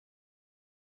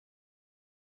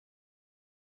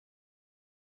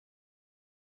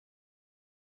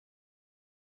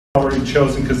already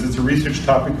chosen because it's a research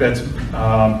topic that's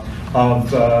of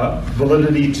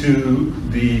validity to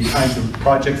the kinds of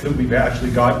projects that we've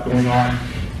actually got going on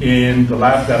in the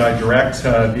lab that I direct,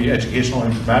 the Educational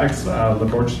Informatics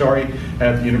Laboratory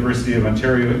at the University of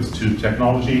Ontario Institute of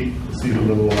Technology. You see the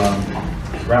little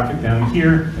graphic down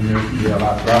here, and there's the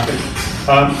lab graphic.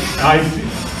 I'd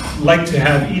like to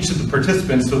have each of the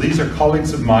participants, so these are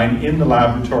colleagues of mine in the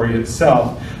laboratory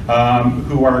itself,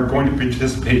 who are going to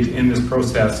participate in this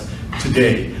process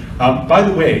today. By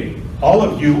the way, all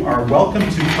of you are welcome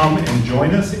to come and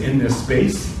join us in this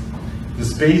space. The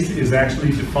space is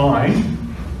actually defined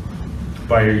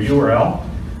by a URL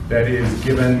that is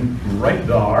given right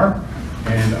there,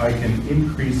 and I can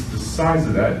increase the size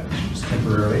of that just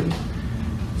temporarily.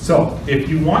 So if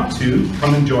you want to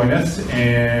come and join us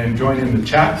and join in the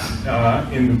chat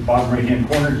in the bottom right hand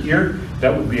corner here,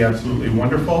 that would be absolutely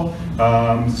wonderful.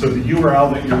 So the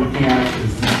URL that you're looking at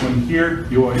is this one here,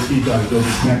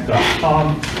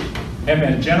 uoit.adobeconnect.com,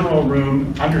 MN General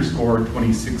Room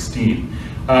 _2016.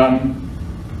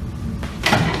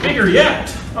 Bigger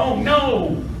yet! Oh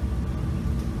no!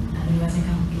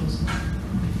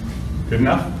 Good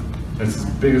enough? That's as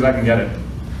big as I can get it.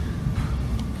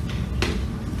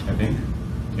 I think.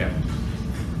 Yeah.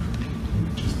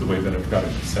 Just the way that I've got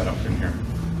it set up in here.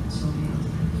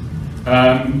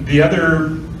 The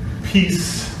other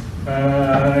piece,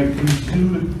 I can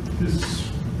do it this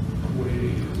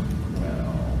way as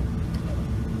well.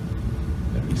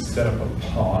 Let me set up a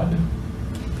pod.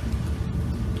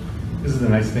 This is the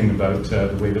nice thing about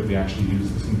the way that we actually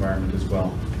use this environment as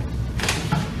well.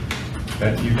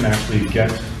 That you can actually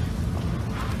get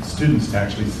students to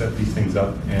actually set these things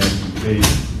up, and they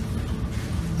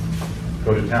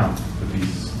go to town with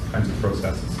these kinds of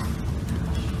processes.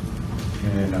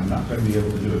 And I'm not going to be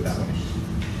able to do it that way.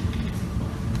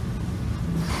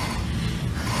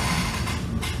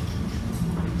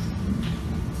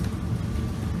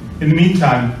 In the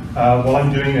meantime, while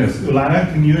I'm doing this, Ulana,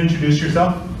 can you introduce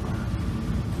yourself?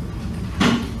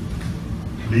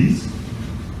 Please.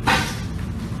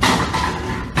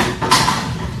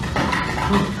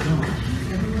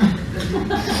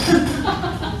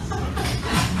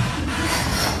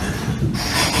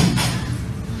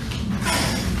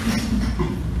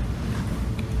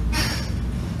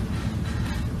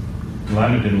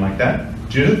 Ulana didn't like that.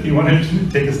 Judith, you want to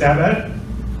take a stab at it?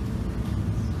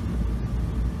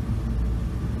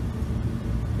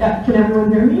 Yeah, can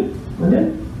everyone hear me? We're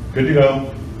good? Good to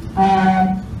go.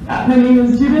 My name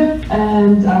is Judith,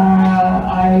 and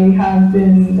I have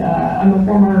been, I'm a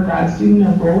former grad student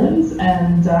of Roland's,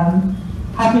 and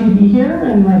happy to be here,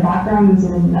 and my background is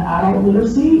in adult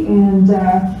literacy, and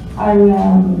I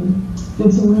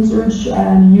did some research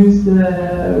and used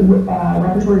the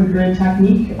Repertory grid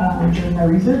technique during my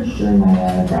research, during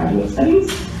my graduate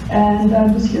studies, and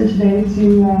I'm just here today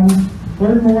to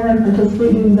learn more and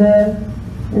participate in the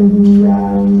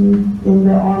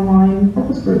online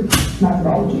focus group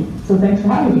methodology. So thanks for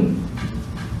having me.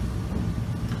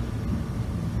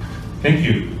 Thank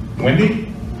you. Wendy?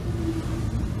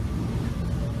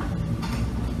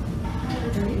 Hi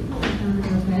everybody,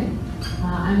 okay.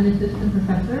 I'm an assistant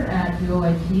professor at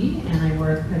UOIT, and I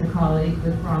work as a colleague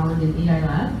with Roland in EI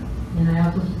Lab, and I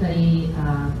also study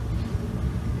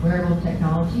wearable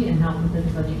technology and health and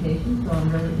physical education, so I'm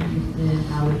really interested in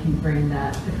how we can bring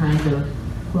that, the kinds of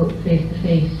quote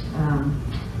face-to-face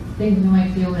things we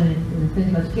might feel in a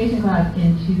physical education class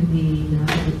into the, the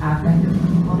affective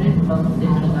component of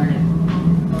digital learning.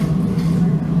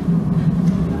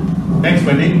 Thanks,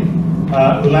 Wendy.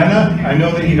 Ulana, I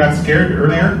know that you got scared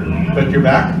earlier, but you're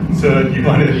back. So do you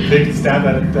want to take a stab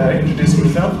at introducing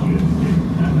yourself?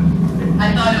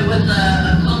 I thought it was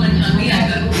a comment on me. I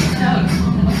got kicked out of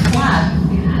class.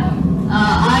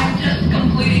 I'm just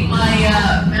completing my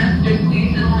master's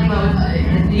thesis about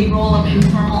the role of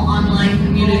informal online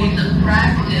communities of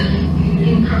practice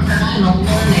in professional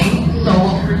learning. So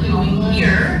what we're doing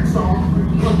here,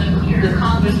 the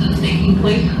Congress is taking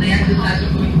place and the exercise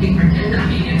we're going to be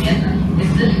participating in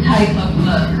is this type of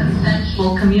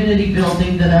consensual community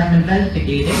building that I'm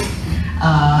investigating.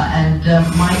 And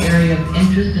my area of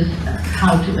interest is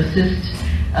how to assist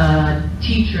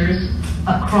teachers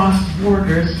across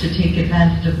borders to take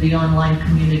advantage of the online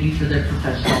community for their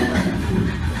professional learning.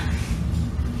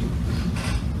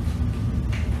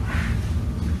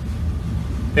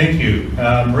 Thank you.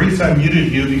 Maurice, I muted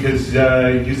you because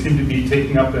you seem to be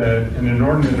taking up an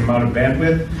inordinate amount of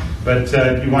bandwidth, but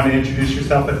do you want to introduce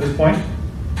yourself at this point?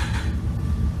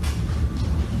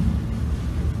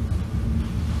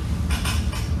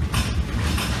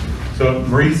 So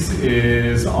Maurice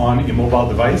is on a mobile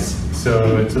device,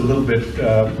 so it's a little bit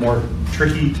more tricky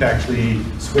tricky to actually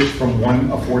switch from one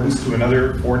affordance to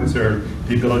another affordance, or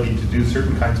the ability to do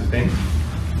certain kinds of things.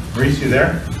 Maurice, you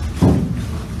there?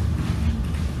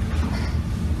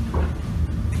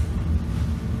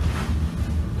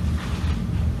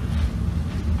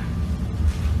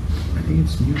 I think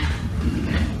it's mute.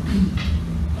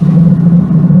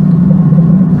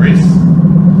 Maurice?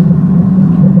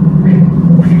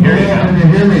 We can hear you now. Can you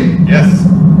hear me? Yes.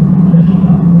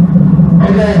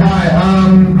 Okay, hi.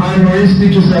 I'm Maurice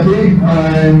Pidzamecky.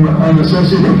 I'm an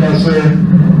associate professor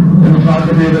in the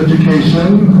Faculty of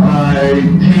Education. I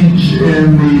teach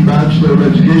in the Bachelor of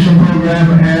Education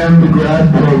program and the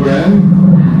grad program,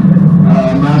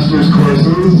 master's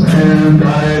courses, and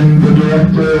I'm the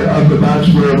director of the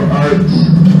Bachelor of Arts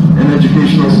in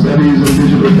Educational Studies and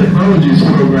Digital Technologies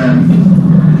program.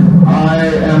 I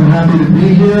am happy to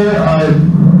be here.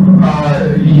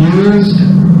 I've used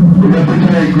the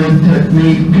Repertory grid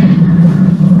technique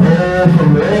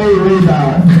from way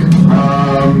back,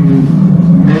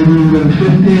 maybe even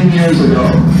 15 years ago,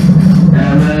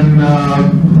 and then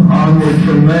onward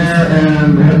from there,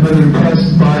 and have been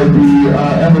impressed by the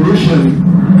evolution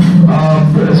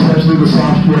of especially the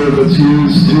software that's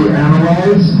used to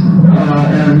analyze,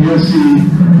 and you'll see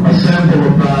a sample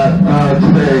of that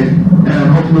today,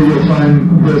 and hopefully you'll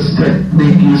find this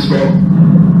technique useful.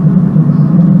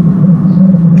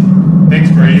 Thanks,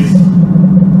 Maurice.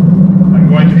 I'm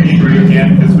going to mute you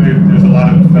again because there's a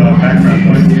lot of background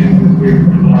noise.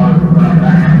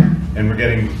 And we're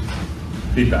getting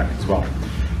feedback as well.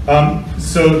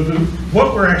 So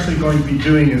what we're actually going to be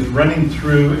doing is running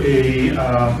through a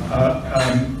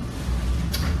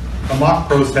mock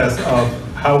process of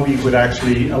how we would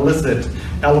actually elicit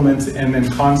elements and then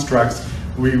constructs.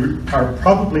 We are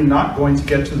probably not going to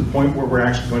get to the point where we're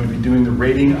actually going to be doing the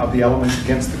rating of the elements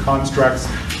against the constructs,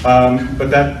 but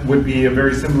that would be a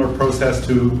very similar process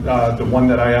to the one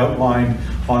that I outlined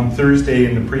on Thursday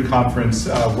in the pre-conference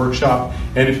workshop.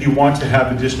 And if you want to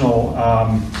have additional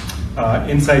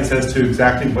insights as to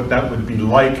exactly what that would be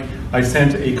like, I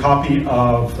sent a copy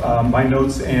of my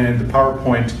notes and the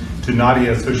PowerPoint to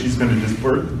Nadia, so she's going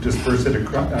to disperse it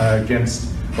against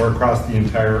or across the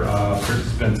entire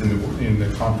participants in the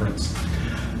conference.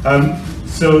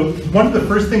 So one of the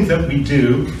first things that we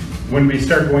do when we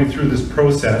start going through this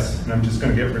process, and I'm just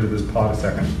going to get rid of this pod a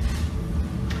second,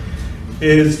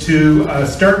 is to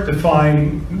start to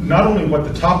define not only what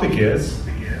the topic is.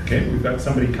 Okay, we've got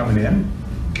somebody coming in.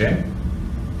 Okay,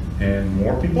 and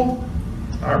more people.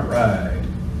 All right.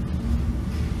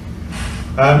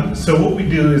 So what we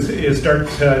do is start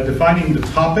defining the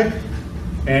topic.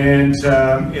 And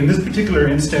in this particular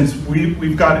instance,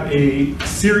 we've got a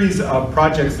series of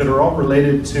projects that are all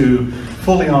related to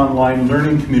fully online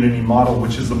learning community model,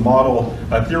 which is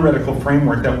a theoretical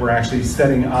framework that we're actually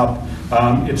setting up.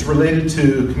 It's related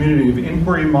to community of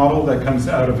inquiry model that comes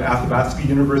out of Athabasca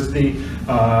University,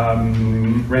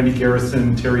 Randy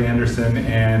Garrison, Terry Anderson,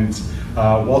 and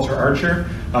Walter Archer,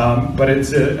 but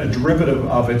it's a derivative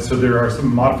of it, so there are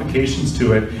some modifications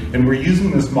to it, and we're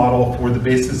using this model for the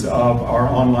basis of our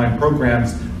online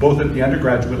programs, both at the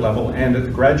undergraduate level and at the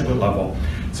graduate level.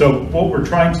 So what we're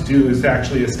trying to do is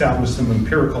actually establish some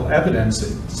empirical evidence to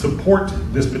support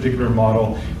this particular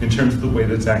model in terms of the way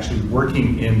that's actually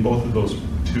working in both of those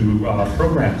two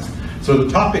programs. So the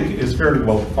topic is fairly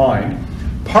well defined.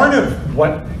 Part of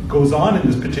what goes on in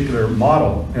this particular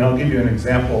model, and I'll give you an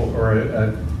example or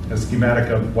a schematic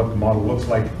of what the model looks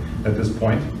like at this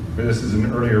point. This is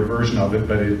an earlier version of it,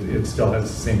 but it still has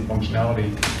the same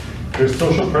functionality. There's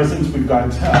social presence, we've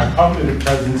got cognitive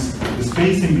presence. The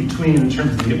space in between in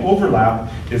terms of the overlap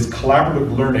is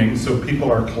collaborative learning, so people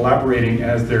are collaborating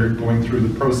as they're going through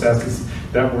the processes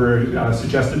that were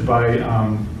suggested by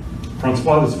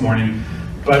Francois this morning.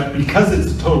 But because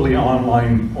it's a totally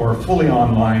online or fully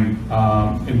online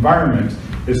environment,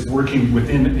 it's working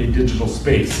within a digital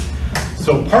space.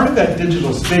 So part of that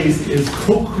digital space is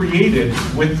co-created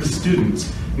with the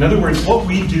students. In other words, what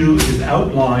we do is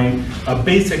outline a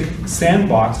basic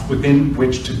sandbox within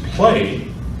which to play,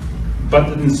 but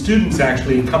then the students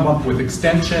actually come up with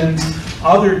extensions,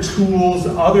 other tools,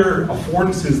 other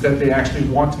affordances that they actually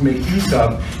want to make use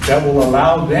of that will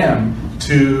allow them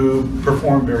to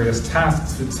perform various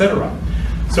tasks, etc.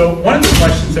 So one of the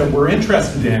questions that we're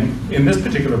interested in this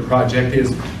particular project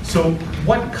is, so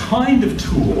what kind of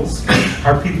tools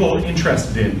are people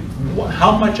interested in?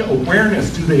 How much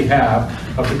awareness do they have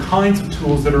of the kinds of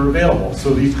tools that are available?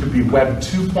 So these could be Web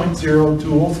 2.0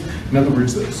 tools, in other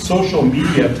words, social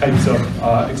media types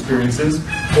of experiences,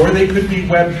 or they could be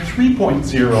Web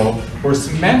 3.0 or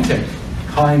semantic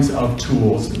kinds of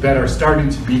tools that are starting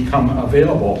to become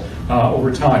available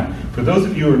over time. For those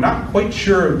of you who are not quite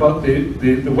sure about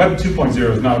the Web 2.0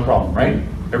 is not a problem, right?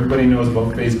 Everybody knows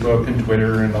about Facebook and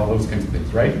Twitter and all those kinds of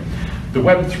things, right? The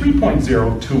Web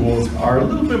 3.0 tools are a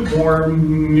little bit more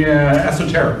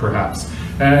esoteric, perhaps.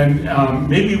 And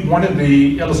maybe one of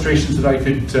the illustrations that I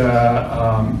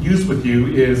could use with you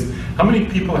is how many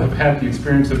people have had the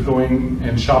experience of going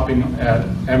and shopping at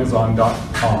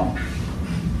Amazon.com?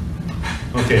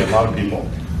 Okay, a lot of people.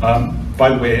 By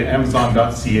the way,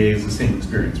 Amazon.ca is the same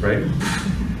experience, right?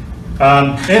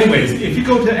 Anyways, if you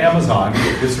go to Amazon,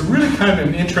 it's really kind of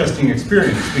an interesting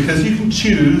experience because you can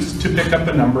choose to pick up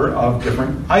a number of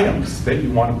different items that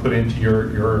you want to put into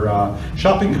your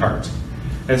shopping cart.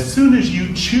 As soon as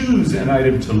you choose an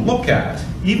item to look at,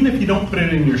 even if you don't put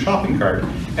it in your shopping cart,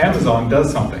 Amazon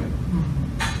does something.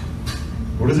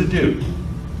 What does it do?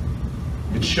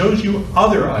 It shows you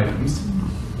other items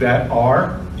that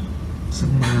are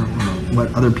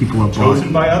what other people have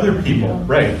chosen by other people,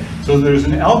 right? So there's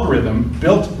an algorithm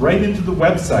built right into the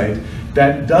website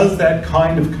that does that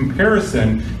kind of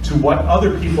comparison to what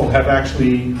other people have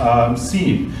actually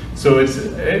seen. So it's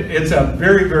a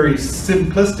very, very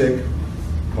simplistic,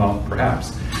 well,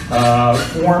 perhaps,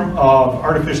 form of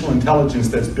artificial intelligence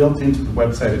that's built into the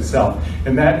website itself.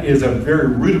 And that is a very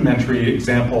rudimentary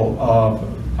example of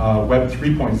Web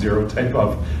 3.0 type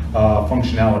of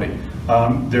functionality.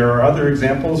 There are other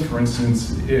examples. For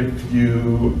instance, if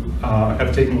you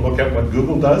have taken a look at what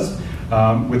Google does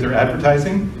with their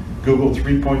advertising, Google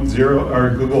 3.0 or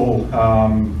Google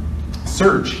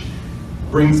search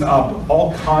brings up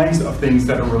all kinds of things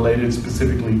that are related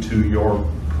specifically to your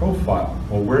profile.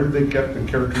 Well, where do they get the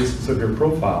characteristics of your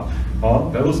profile? Well,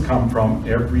 those come from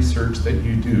every search that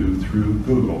you do through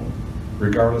Google,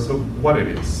 regardless of what it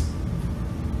is.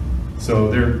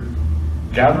 So they're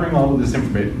gathering all of this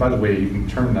information. By the way, you can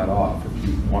turn that off if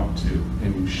you want to,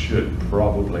 and you should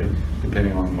probably,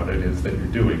 depending on what it is that you're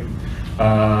doing.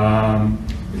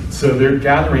 So they're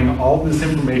gathering all this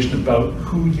information about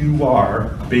who you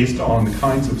are based on the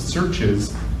kinds of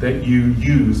searches that you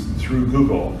use through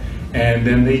Google. And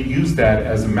then they use that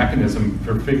as a mechanism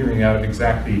for figuring out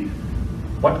exactly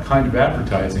what kind of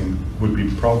advertising would be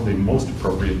probably most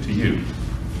appropriate to you,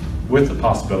 with the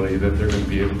possibility that they're going to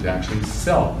be able to actually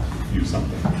sell you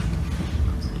something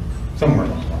somewhere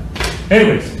along the line.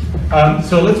 Anyways,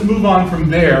 so let's move on from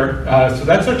there. So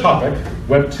that's our topic,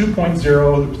 Web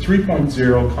 2.0,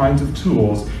 3.0 kinds of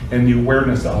tools and the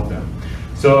awareness of them.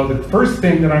 So the first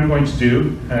thing that I'm going to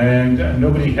do, and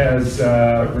nobody has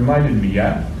reminded me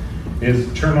yet,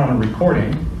 is turn on a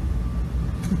recording.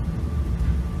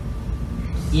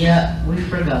 Yeah, we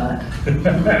forgot.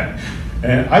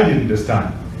 And I didn't this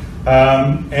time.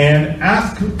 And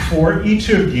ask for each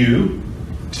of you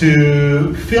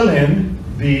to fill in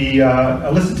the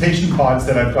elicitation pods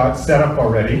that I've got set up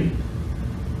already.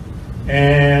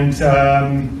 And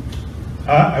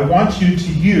I want you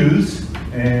to use,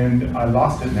 and I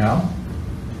lost it now,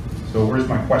 so where's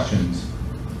my questions?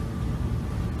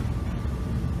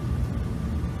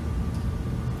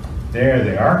 There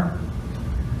they are.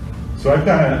 So I've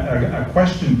got a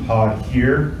question pod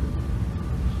here,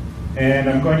 and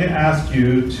I'm going to ask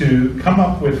you to come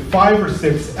up with 5 or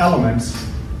 6 elements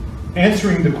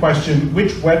answering the question,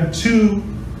 which Web 2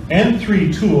 and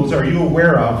 3 tools are you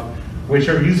aware of which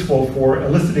are useful for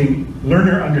eliciting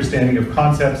learner understanding of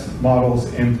concepts,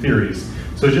 models, and theories?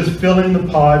 So just fill in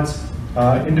the pods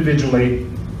individually,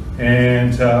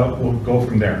 and we'll go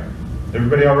from there.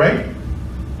 Everybody all right?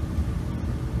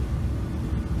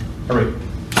 All right.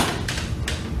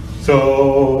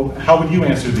 So how would you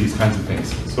answer these kinds of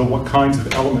things? So what kinds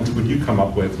of elements would you come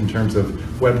up with in terms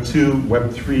of Web 2,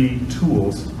 Web 3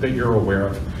 tools that you're aware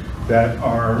of that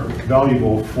are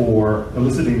valuable for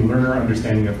eliciting learner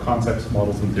understanding of concepts,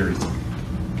 models, and theories?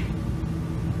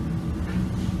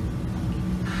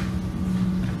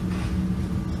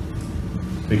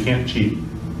 They can't cheat.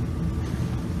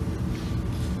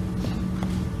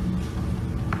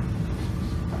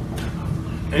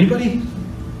 Anybody?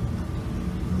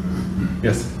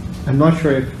 Yes. I'm not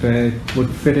sure if it would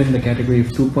fit in the category of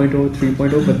 2.0,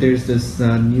 3.0, but there's this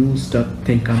new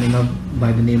thing coming up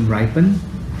by the name Ripen.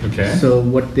 Okay. So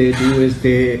what they do is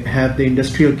they have the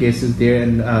industrial cases there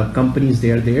and companies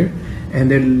there, and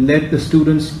they let the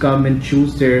students come and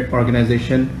choose their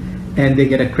organization, and they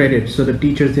get a credit. So the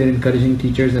teachers, they're encouraging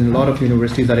teachers, and a lot of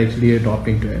universities are actually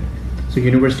adopting to it. So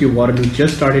University of Waterloo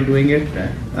just started doing it.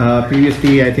 Okay.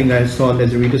 Previously, I think I saw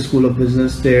Lesarita School of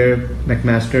Business there,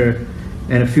 McMaster,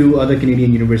 and a few other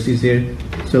Canadian universities there.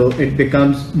 So it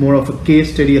becomes more of a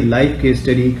case study, a live case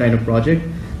study kind of project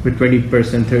with 20%,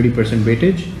 30%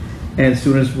 weightage. And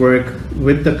students work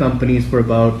with the companies for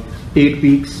about 8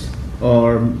 weeks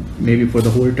or maybe for the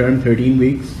whole term, 13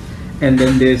 weeks, and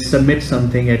then they submit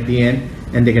something at the end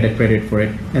and they get a credit for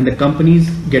it. And the companies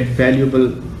get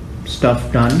valuable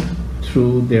stuff done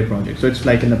through their project. So it's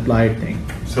like an applied thing.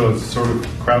 So it's sort of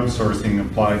crowdsourcing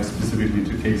applied specifically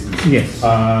to cases. Yes.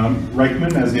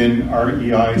 Reichman, as in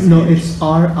R-E-I-C? No, it's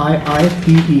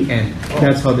R-I-I-P-E-N.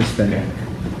 That's how they spell it.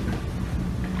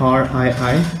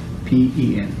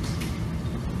 R-I-I-P-E-N.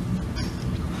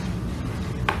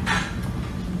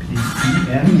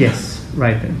 P-E-N? Yes,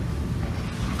 ripen.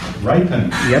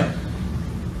 Ripen? Yep.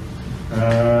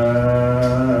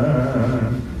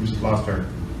 We just lost her.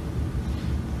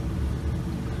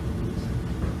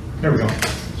 There we go.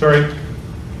 Sorry.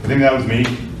 I think that was me.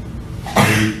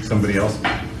 Maybe somebody else.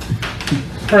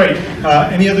 All right.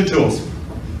 Any other tools?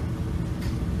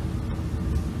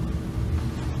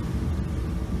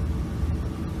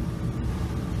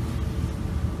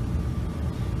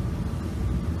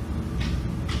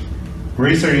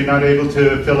 Maurice, are you not able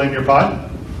to fill in your pod?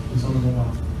 It's on the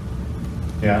mobile.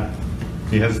 Yeah,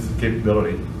 he has the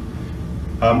capability.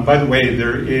 By the way,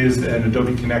 there is an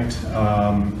Adobe Connect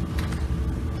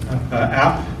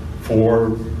app for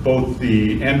both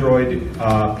the Android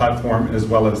platform as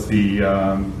well as the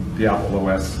Apple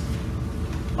OS,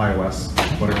 iOS,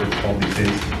 whatever it's called these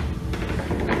days.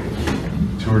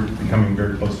 Two are becoming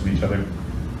very close to each other,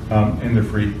 and they're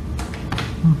free.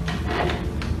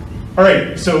 All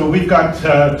right, so we've got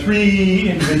 3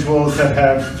 individuals that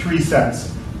have 3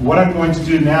 sets. What I'm going to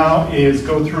do now is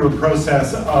go through a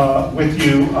process with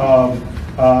you of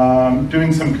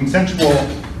doing some consensual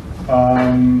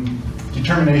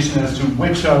determination as to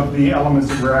which of the elements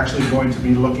that we're actually going to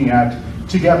be looking at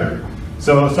together.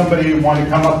 So somebody want to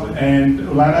come up and,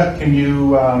 Ulana, can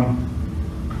you, I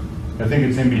think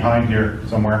it's in behind here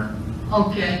somewhere.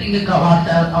 Okay, I think it got lost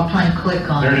out. I'll try and click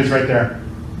on it. There it is right there,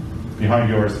 behind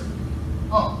yours.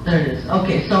 Oh, there it is.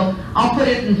 Okay, so I'll put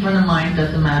it in front of mine,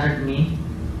 doesn't matter to me.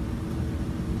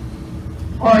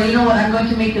 Or you know what, I'm going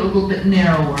to make it a little bit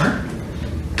narrower.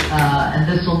 And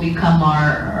this will become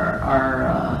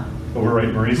our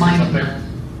Overwrite Maurice or mind something. map.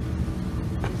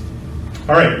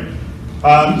 All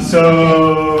right,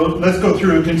 so let's go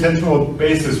through a consensual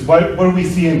basis. What do we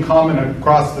see in common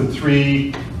across the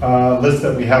 3 lists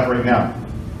that we have right now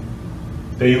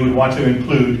that you would want to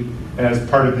include as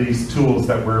part of these tools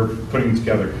that we're putting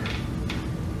together?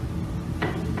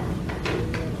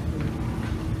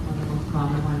 One of the most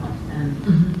common ones, and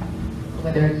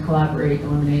whether it's collaborate,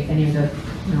 eliminate, any of the,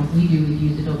 we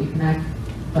use Adobe Connect,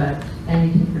 but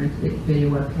any synchronous video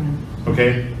webcam.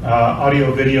 Okay,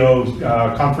 audio video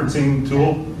conferencing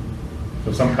tool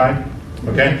of some kind,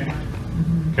 okay?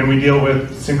 Can we deal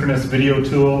with synchronous video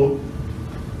tool?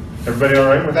 Everybody all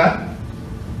right with that?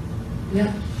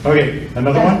 Yep. Okay,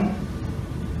 another one?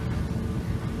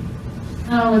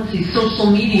 Let's see, social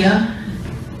media.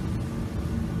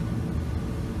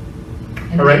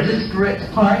 And All right. the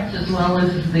disparate parts as well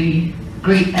as the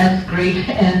great S, great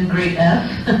N, great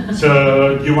S.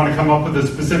 So do you want to come up with a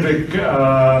specific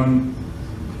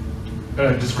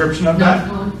description of that?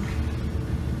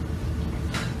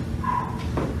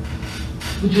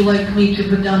 Would you like me to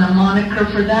put down a moniker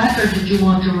for that, or did you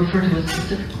want to refer to a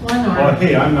specific one? Or Well,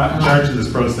 hey, I'm not in charge of this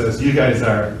process. You guys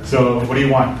are. So what do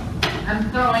you want? I'm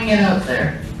throwing it out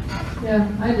there. Yeah,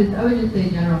 I would just say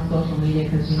general social media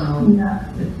because Yeah.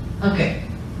 it's Okay.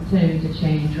 continuing to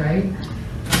change, right?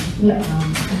 Yeah.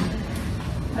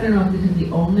 I don't know if this is the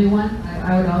only one.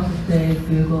 I would also say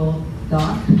Google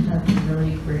Docs. That's a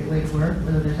really great way to work.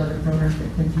 Whether there's other programs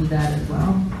that can do that as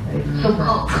well. So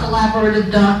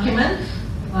collaborative documents.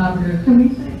 Collaborative Can we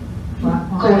say?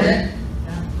 platform. Go ahead.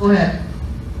 Go ahead.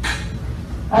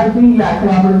 I think, yeah,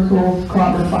 collaborative tools,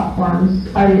 collaborative platforms.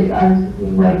 I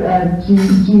like G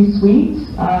Suite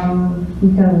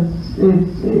because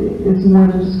it's more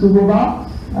than just Google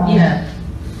Docs. Yes.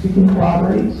 You can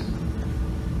collaborate.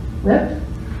 Rip?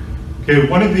 Okay,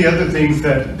 one of the other things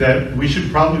that we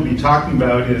should probably be talking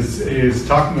about is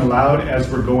talking aloud as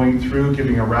we're going through,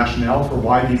 giving a rationale for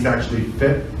why these actually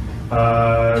fit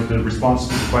the response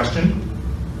to the question.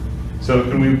 So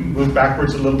can we move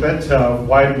backwards a little bit?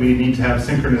 Why do we need to have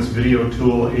synchronous video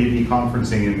tool AV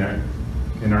conferencing in there,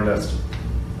 in our list?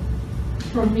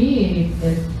 For me,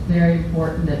 it's very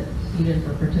important that students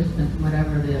or participants,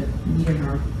 whatever the meeting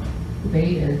or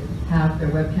debate is, have their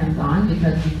webcams on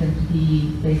because we can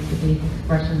see face-to-face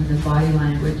expressions and body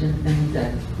language and things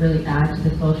that really add to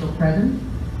the social presence.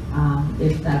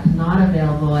 If that's not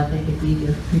available, I think it's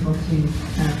easier for people to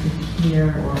kind of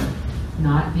disappear or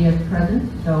not be as present.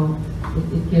 So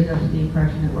it gives us the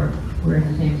impression that we're in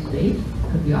the same space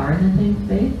because we are in the same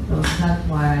space. So that's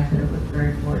why I said it was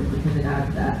very important because it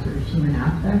adds that sort of human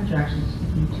aspect. You're actually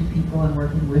speaking to people and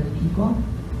working with people.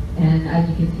 And as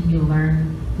you can see, you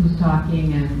learn who's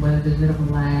talking and whether there's a bit of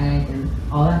a lag and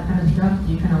all that kind of stuff.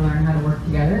 So you kind of learn how to work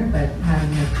together, but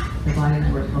having the body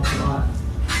language helps a lot.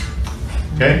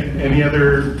 Okay, any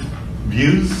other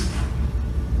views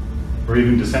or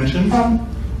even dissensions?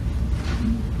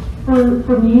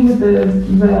 For me, with the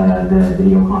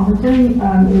video conferencing,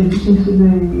 in addition to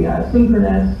the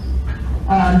synchronous,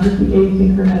 just the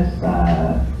asynchronous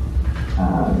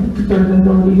sort of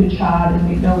ability to chat and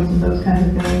make notes and those kinds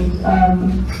of things,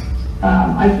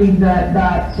 I think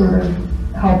that sort of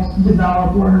helps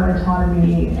develop learner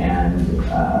autonomy and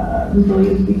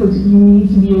resilience, because you need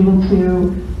to be able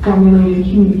to formulate and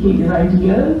communicate your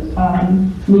ideas,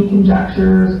 make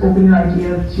conjectures, open your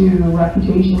ideas to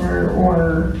refutation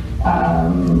or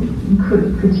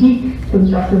critique,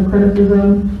 constructive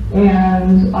criticism,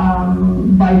 and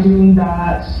by doing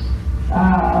that,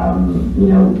 you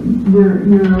know,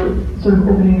 you're sort of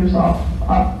opening yourself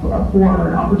up for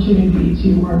an opportunity to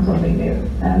learn something new.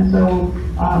 And so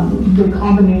the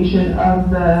combination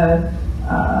of the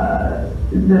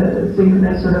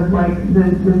synchronous sort of like the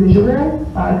visual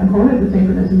component, the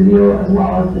synchronous video, as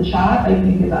well as the chat, I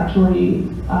think is actually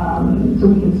so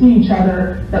we can see each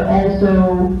other, but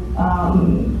also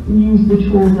use the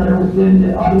tools that are within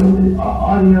the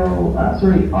audio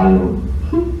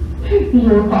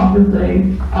video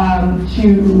conferencing to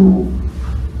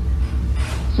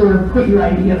sort of put your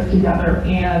ideas together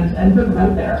and put them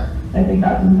out there. I think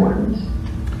that's important.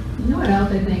 You know what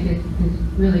else I think is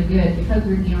really good, because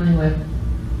we're dealing with,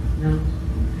 you know,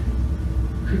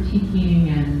 critiquing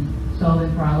and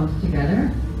solving problems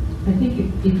together. I think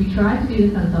if you try to do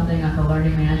this on something like a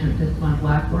learning management system on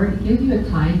Blackboard, it gives you a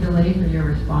time delay for your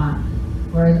response.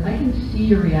 Whereas I can see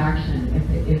your reaction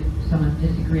if someone's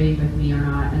disagreeing with me or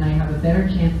not, and I have a better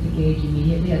chance to gauge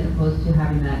immediately, as opposed to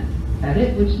having that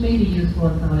edit, which may be useful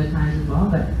in some other times as well,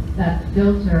 but that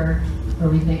filter where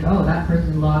we think, oh, that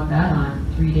person logged that on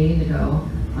 3 days ago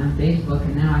on Facebook,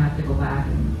 and now I have to go back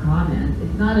and comment.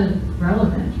 It's not as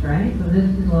relevant, right? So this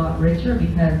is a lot richer,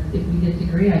 because if we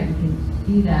disagree, we can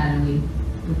see that, and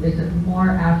there's more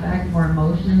affect, more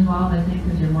emotion involved, I think,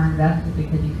 because you're more invested,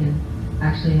 because you can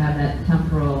actually have that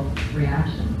temporal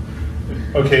reaction.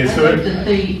 Okay, so I'd like to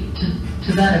say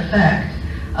to that effect,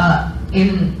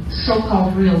 in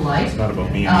so-called real life, it's not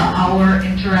about me. our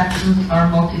interactions are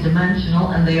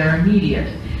multidimensional and they are immediate.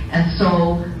 And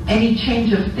so any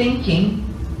change of thinking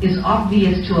is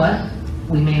obvious to us.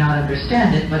 We may not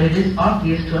understand it, but it is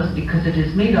obvious to us because it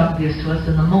is made obvious to us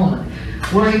in the moment.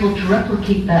 We're able to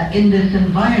replicate that in this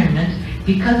environment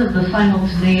because of the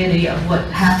simultaneity of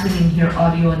what's happening here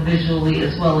audio and visually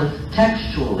as well as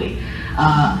textually.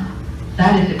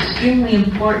 That is extremely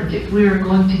important if we are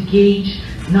going to gauge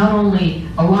not only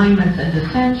alignments and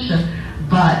dissension,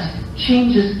 but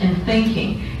changes in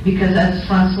thinking. Because as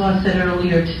Francois said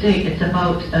earlier today, it's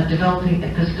about developing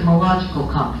epistemological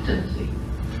competency.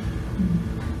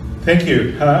 Thank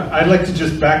you. I'd like to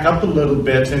just back up a little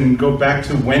bit and go back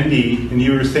to Wendy, and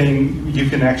you were saying you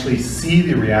can actually see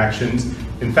the reactions.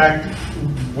 In fact,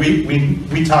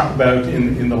 we talk about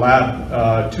in the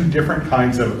lab 2 different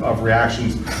kinds of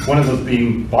reactions. One of those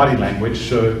being body language,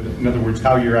 so in other words,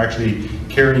 how you're actually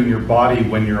carrying your body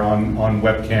when you're on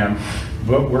webcam.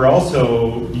 But we're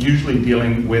also usually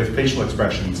dealing with facial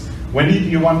expressions. Wendy, do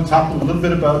you want to talk a little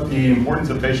bit about the importance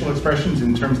of facial expressions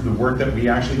in terms of the work that we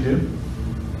actually do?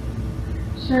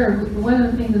 Sure. One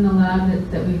of the things in the lab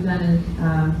that we've done is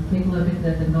take a look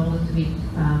at the NOLA suite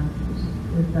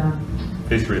with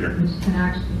Face reader. Which can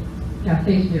actually,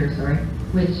 face reader, sorry,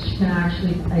 which can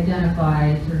actually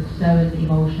identify sort of 7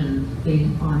 emotions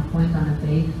based on points on the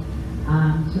face,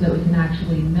 so that we can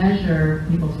actually measure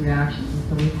people's reactions. And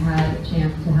so we've had a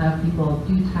chance to have people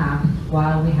do tasks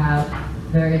while we have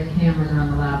various cameras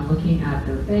around the lab looking at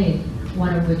their face,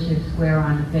 one of which is square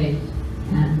on the face.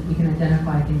 And we can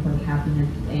identify things like happiness,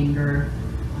 anger,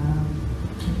 I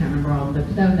can't remember all of them,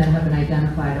 but some that have been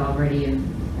identified already and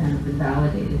been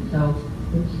validated. So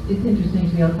it's interesting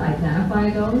to be able to identify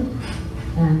those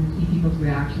and see people's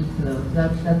reactions to those. So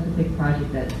that's a big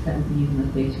project that we'll be using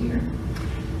the face reader.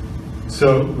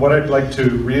 So what I'd like to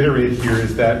reiterate here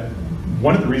is that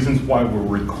one of the reasons why we're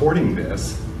recording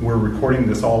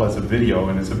this all as a video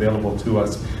and it's available to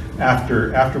us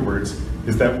afterwards,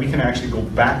 is that we can actually go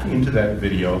back into that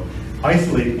video,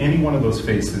 isolate any one of those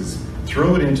faces,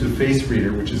 throw it into Face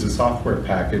Reader, which is a software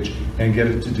package, and get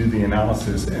it to do the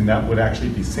analysis, and that would actually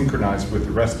be synchronized with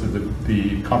the rest of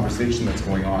the conversation that's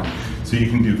going on. So you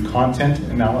can do content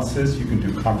analysis, you can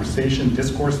do conversation,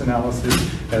 discourse analysis,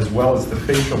 as well as the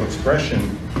facial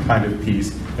expression kind of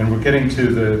piece. And we're getting to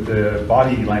the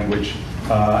body language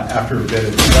after a bit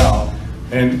as well.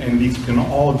 And these can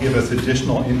all give us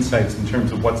additional insights in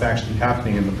terms of what's actually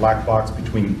happening in the black box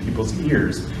between people's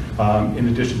ears, in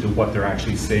addition to what they're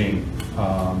actually saying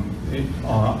on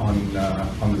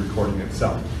the recording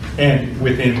itself, and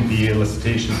within the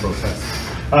elicitation process.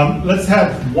 Let's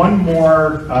have one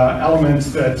more element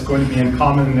that's going to be in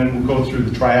common, and then we'll go through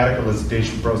the triadic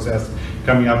elicitation process,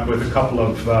 coming up with a couple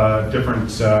of different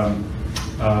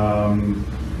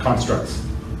constructs.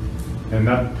 And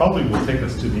that probably will take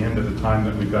us to the end of the time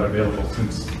that we've got available,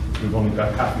 since we've only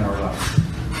got half an hour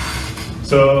left.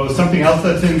 So something else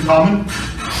that's in common,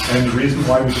 and the reason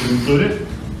why we should include it.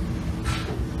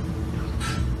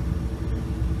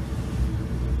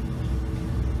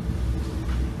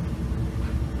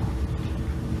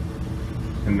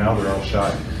 And now they're all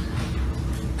shy.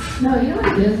 No, you know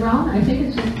what it is, Ron? I think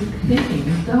it's just thinking.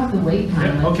 You still have to wait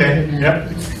time. Yeah, okay, yep.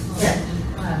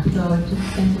 So it's just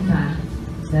thinking time.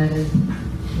 That is,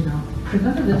 you know, because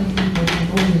sometimes I think people think,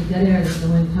 oh, there's dead air, there's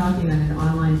no one talking on an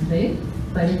online space,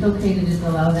 but it's okay to just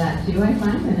allow that too, I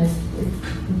find, and it's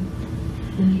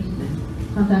interesting.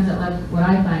 Sometimes it lets, what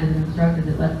I find as an instructor,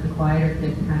 it lets the quieter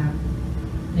kids kind of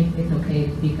think it's okay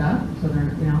to speak up, so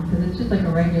they're, you know, because it's just like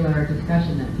a regular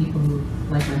discussion that people who,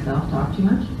 like myself, talk too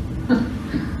much.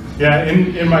 Yeah,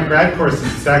 in my grad courses,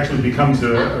 it actually becomes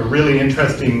a really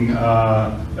interesting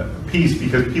piece,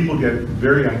 because people get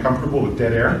very uncomfortable with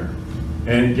dead air,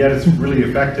 and yet it's really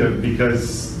effective,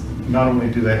 because not only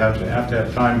do they have to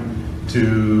have time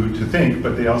to think,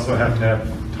 but they also have to have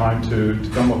time to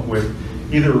come up with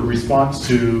either a response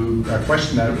to a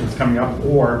question that was coming up,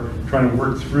 or trying to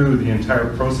work through the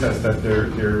entire process that they're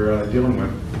dealing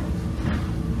with.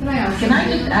 Can I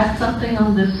just add something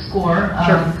on this score?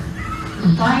 Sure.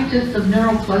 Scientists of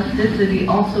neuroplasticity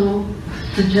also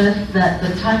suggest that the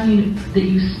time that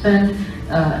you spend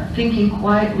thinking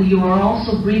quietly, you are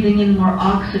also breathing in more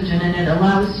oxygen, and it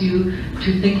allows you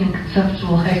to think and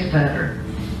conceptualize better.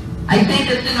 I think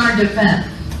it's in our defense.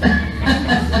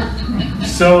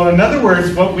 So in other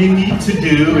words, what we need to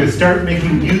do is start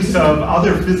making use of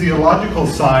other physiological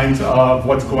signs of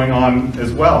what's going on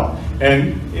as well.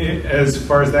 And as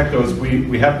far as that goes,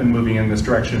 we have been moving in this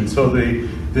direction. So the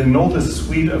oldest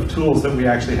suite of tools that we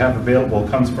actually have available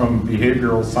comes from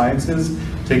behavioral sciences,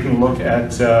 taking a look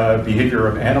at behavior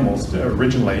of animals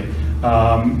originally.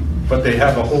 But they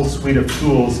have a whole suite of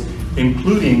tools,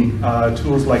 including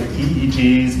tools like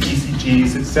EEGs,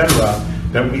 ECGs, etc.,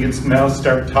 that we can now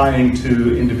start tying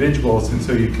to individuals, and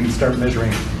so you can start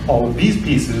measuring all of these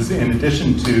pieces in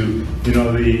addition to, you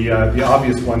know, the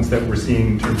obvious ones that we're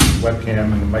seeing in terms of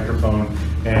webcam and the microphone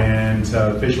and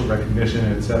facial recognition,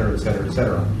 et cetera, et cetera, et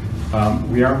cetera.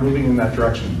 We are moving in that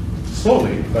direction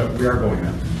slowly, but we are going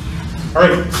there. All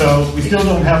right, so we still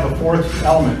don't have a fourth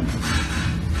element.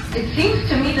 It seems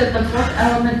to me that the fourth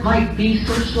element might be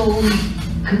socially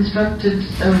constructed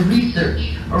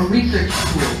research or research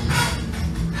tools.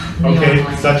 Okay,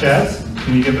 such as?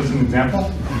 Can you give us an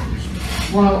example?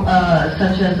 Well,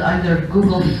 such as either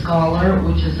Google Scholar,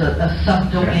 which is a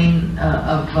subdomain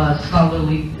of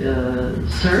scholarly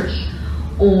search,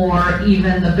 or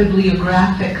even the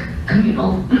bibliographic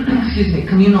communal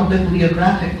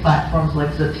bibliographic platforms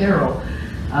like Zotero,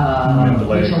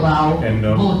 which allow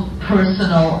both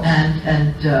personal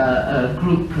and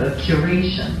group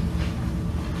curation.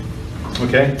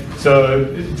 Okay, so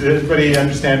does everybody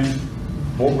understand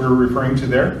what we're referring to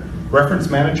there? Reference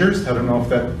managers, I don't know if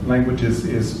that language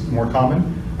is more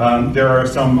common. There are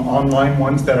some online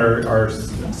ones that are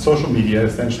social media,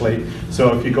 essentially.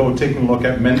 So if you go taking a look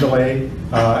at Mendeley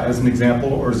as an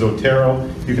example, or Zotero,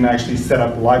 you can actually set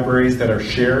up libraries that are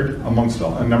shared amongst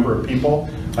a number of people.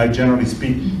 I generally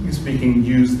speaking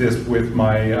use this with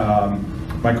my,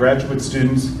 my graduate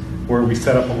students, where we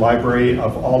set up a library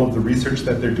of all of the research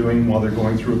that they're doing while they're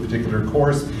going through a particular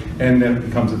course, and then it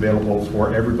becomes available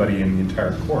for everybody in the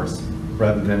entire course,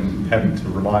 rather than having to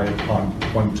rely upon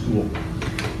one tool.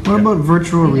 What about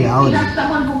virtual reality? We have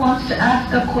someone who wants to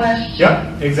ask a question.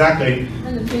 Yep, exactly.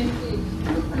 On the same page,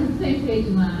 on the same page,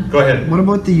 Ulana. Go ahead. What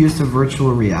about the use of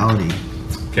virtual reality?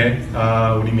 Okay,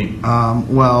 what do you mean?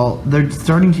 Well, they're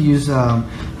starting to use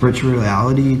virtual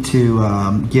reality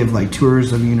to give like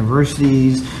tours of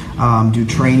universities, do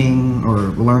training or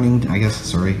learning, I guess,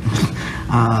 sorry,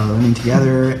 learning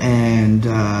together, and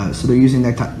so they're using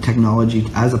that technology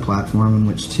as a platform in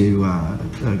which to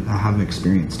have an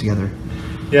experience together.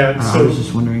 Yeah, so I was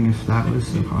just wondering if that was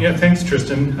possible. Yeah, thanks,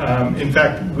 Tristan. In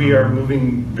fact, we are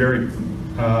moving very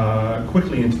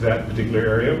quickly into that particular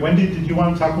area. Wendy, did you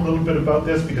want to talk a little bit about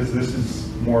this, because this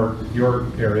is more your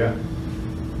area?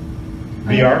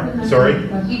 VR, sorry?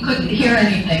 You couldn't hear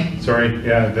anything. Sorry,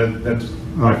 yeah, that's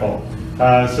my fault.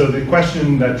 So the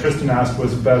question that Tristan asked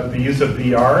was about the use of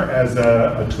VR as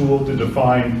a tool to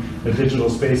define a digital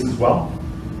space as well.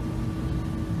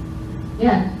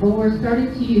 Yes, well, we're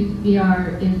starting to use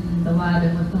VR in the lab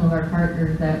and with some of our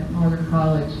partners at Northern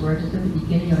College. We're just at the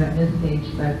beginning of it at this stage,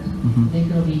 but I think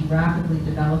it'll be rapidly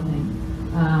developing.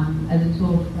 As a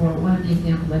tool for, one of the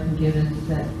examples I can give is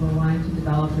that we're wanting to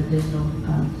develop a digital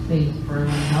space for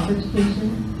learning health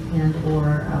education and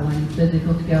or learning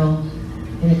physical skills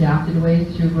in adapted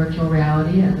ways through virtual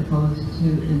reality as opposed to,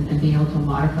 and being able to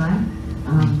modify.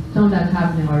 Some of that's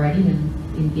happening already in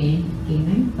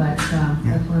gaming, but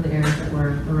that's one of the areas that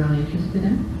we're really interested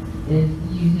in, is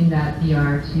using that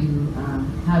VR to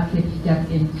have kids step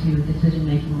into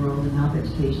decision-making roles in health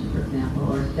education, for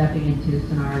example, or stepping into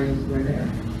scenarios where they're,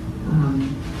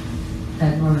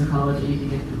 at Northern College,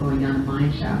 using it for going down a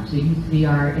mine shaft. So use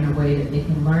VR in a way that they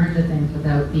can learn the things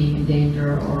without being in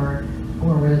danger, or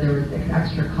whether there was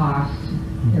extra cost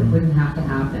that wouldn't have to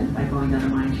happen by going down a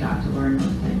mine shaft to learn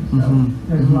those things. So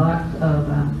there's lots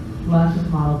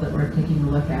of models that we're taking a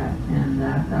look at, and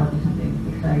that'll be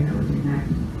something exciting that we're doing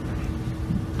next.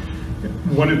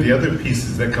 One of the other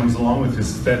pieces that comes along with this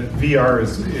is that VR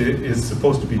is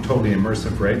supposed to be totally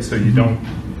immersive, right? So you don't,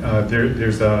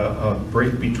 there's a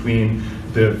break between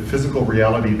the physical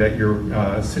reality that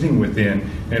you're sitting within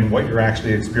and what you're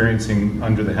actually experiencing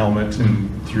under the helmet and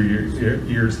through your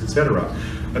ears, etc.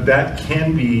 But that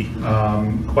can be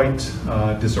quite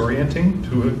disorienting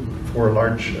for a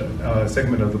large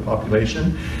segment of the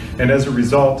population. And as a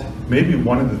result, maybe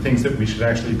one of the things that we should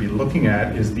actually be looking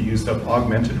at is the use of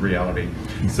augmented reality.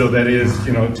 So that is,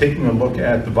 taking a look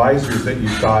at the visors that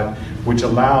you've got, which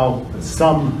allow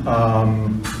some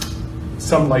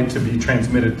light to be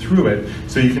transmitted through it,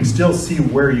 so you can still see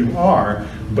where you are,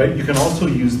 but you can also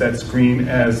use that screen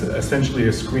as essentially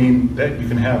a screen that you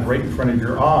can have right in front of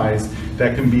your eyes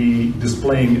that can be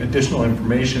displaying additional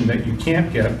information that you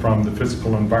can't get from the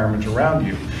physical environment around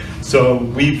you. So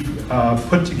we've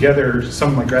put together,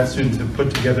 some of my grad students have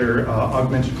put together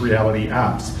augmented reality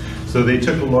apps. So they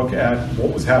took a look at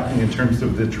what was happening in terms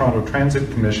of the Toronto Transit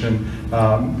Commission,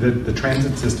 the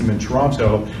transit system in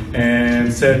Toronto,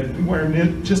 and said, we're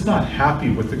just not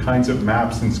happy with the kinds of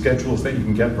maps and schedules that you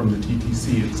can get from the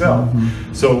TTC itself.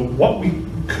 So what we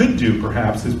could do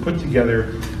perhaps is put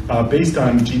together, based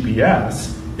on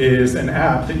GPS, is an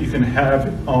app that you can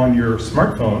have on your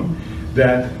smartphone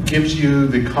that gives you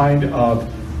the kind of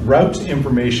route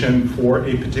information for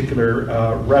a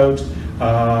particular route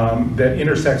that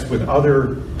intersects with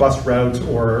other bus routes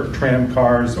or tram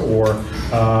cars or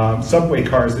subway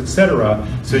cars, etc.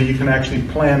 So you can actually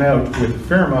plan out with a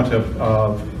fair amount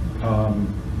of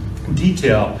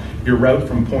detail your route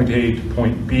from point A to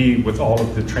point B with all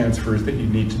of the transfers that you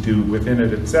need to do within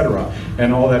it, etc.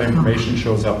 And all that information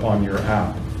shows up on your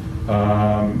app.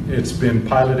 It's been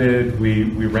piloted. We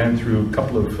ran through a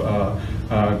couple of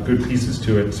good pieces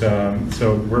to it,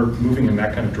 so we're moving in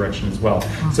that kind of direction as well.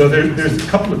 So there's a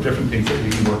couple of different things that we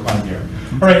can work on here.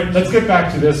 All right, let's get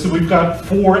back to this. So we've got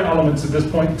 4 elements at this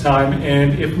point in time,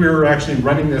 and if we were actually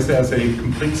running this as a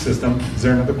complete system, is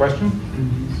there another question?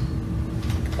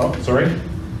 Oh, sorry.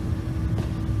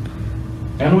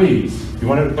 Anne-Louise, you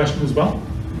wanted a question as well?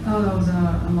 Oh, that was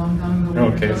a long time ago.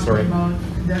 Okay, sorry. About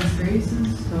dead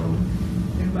spaces, so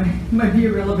it might be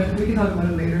irrelevant. We can talk about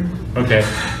it later. Okay,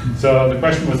 so the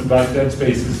question was about dead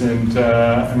spaces, and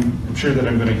I'm sure that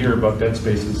I'm going to hear about dead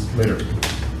spaces later.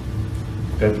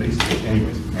 Dead spaces,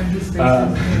 anyways. Empty spaces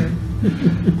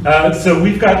later. So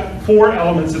we've got 4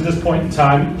 elements at this point in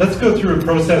time. Let's go through a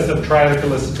process of triadic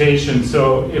elicitation.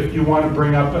 So if you want to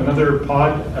bring up another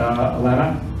pod,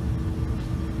 Ulana,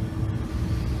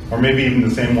 or maybe even the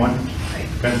same one,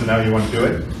 depends on how you want to do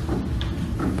it.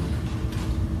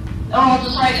 Oh,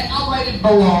 I'll write it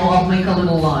below. I'll make a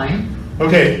little line.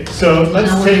 Okay, so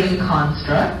let's take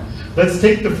constructs. Let's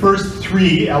take the first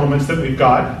 3 elements that we've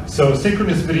got. So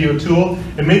synchronous video tool,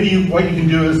 and maybe what you can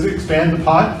do is expand the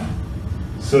pod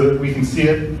so that we can see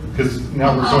it, because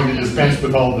now we're going to dispense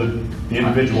with all the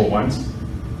individual ones.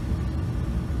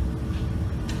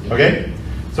 Okay,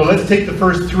 so let's take the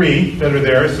first 3 that are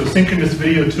there. So synchronous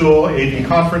video tool, AV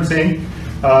conferencing,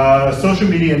 social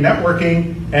media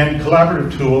networking, and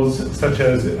collaborative tools such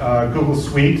as Google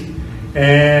Suite.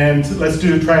 And let's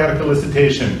do triadic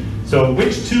elicitation. So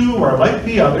which 2 are like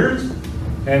the others,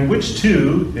 and which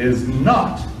 2 is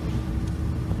not?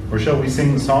 Or shall we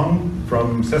sing the song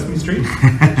from Sesame Street?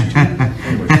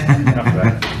 Anyways, enough of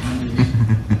that.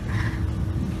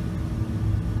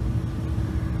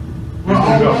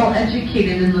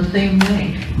 educated in the same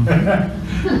way.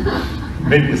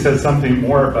 Maybe it says something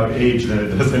more about age than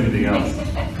it does anything else.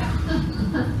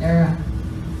 Era.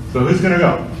 So who's going to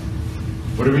go?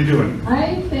 What are we doing?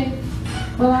 I think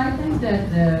that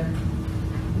the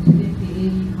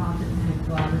age content and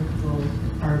collaborative goals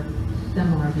are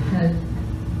similar because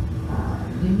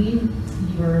it means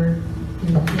you're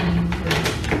in the same sort of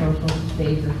social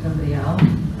space as somebody else.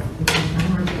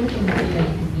 Whereas social media you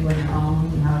can do on your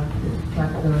own, you have the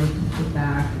flexibility to sit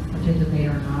back, participate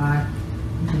or not,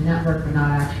 you can network but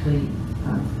not actually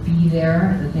be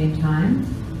there at the same time.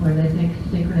 Whereas I think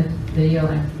synchronous video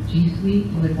and G Suite,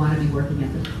 you would want to be working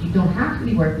at this. You don't have to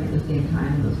be working at the same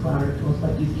time in those collaborative tools,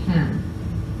 but you can.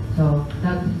 So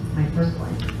that's my first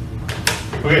point.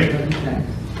 Okay. What do you guys?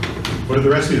 What do the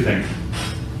rest of you think?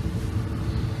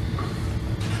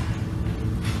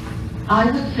 I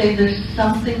would say there's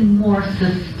something more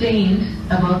sustained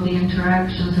about the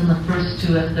interactions in the first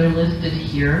two if they're listed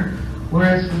here,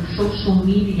 whereas with social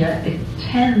media, it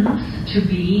tends to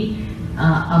be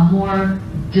a more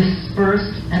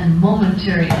dispersed and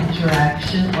momentary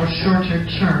interaction or shorter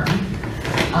term.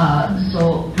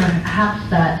 So perhaps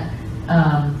that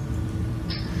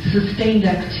sustained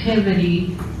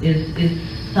activity is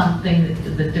something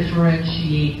that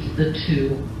differentiates the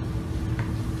two.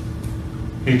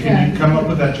 Okay, can you come up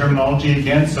with that terminology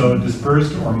again? So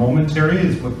dispersed or momentary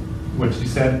is what you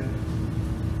said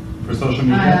for social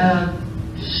media?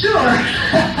 Sure.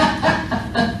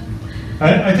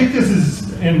 I think this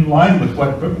is in line with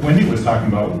what Wendy was talking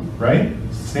about, right?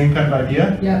 Same kind of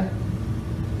idea? Yep.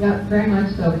 Yep, very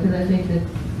much so, because I think that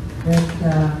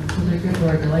those are good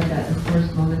words. I like that.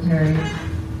 Dispersed, momentary,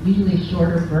 usually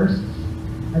shorter bursts,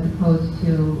 as opposed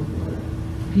to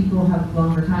people have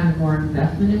longer time and more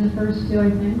investment in the first two,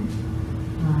 I think.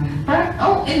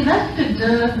 Invested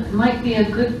might be a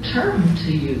good term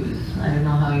to use. I don't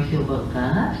know how you feel about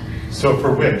that. So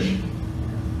for which?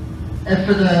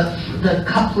 For the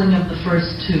coupling of the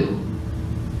first two.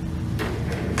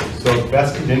 So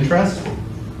vested interest?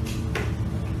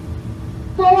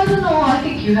 Well, I don't know. I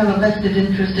think you have a vested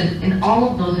interest in all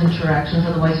of those interactions,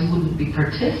 otherwise you wouldn't be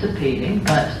participating,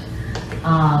 but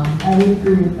I would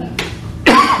agree with that.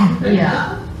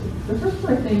 yeah. The first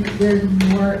one, I think there's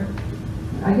more,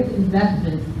 I guess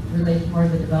investment relates more to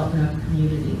the development of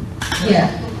community.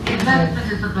 Yes,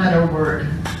 investment is a better word.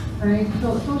 Right?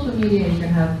 So social media, you can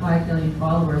have 5 billion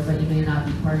followers, but you may not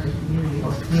be part of the community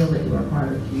or feel that you are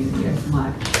part of the community as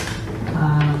much.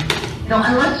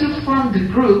 Unless you formed a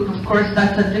group, of course,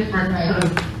 that's a different sort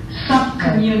of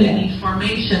sub-community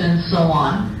formation and so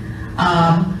on.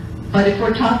 But if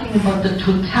we're talking about the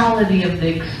totality of the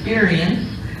experience,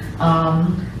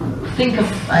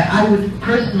 I would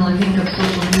personally think of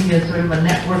social media as sort of a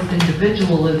networked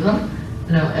individualism,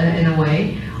 in a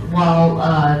way, while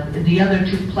the other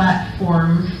two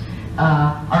platforms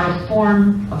are a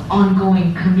form of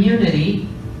ongoing community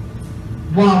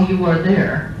while you are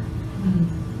there.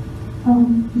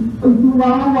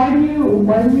 Ulana, why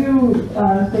do you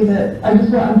say that?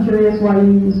 I'm curious why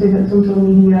you say that social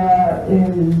media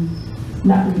is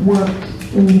networked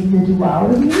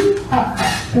individuality.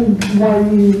 Why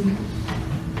do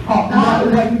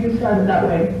you describe it that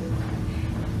way?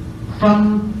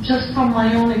 From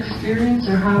my own experience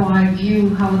or how I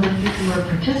view how other people are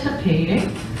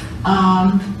participating,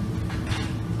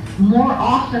 more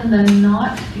often than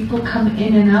not, people come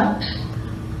in and out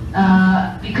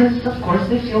because, of course,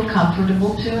 they feel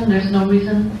comfortable to, and there's no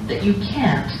reason that you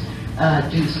can't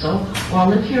do so.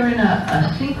 While if you're in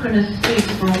a synchronous space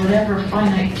for whatever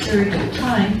finite period of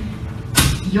time,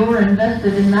 you're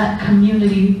invested in that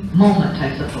community moment,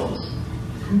 I suppose.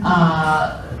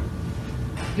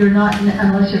 You're not,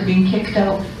 unless you're being kicked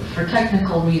out for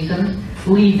technical reasons,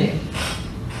 leaving.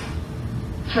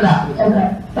 For that reason.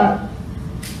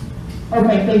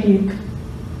 Okay, thank you.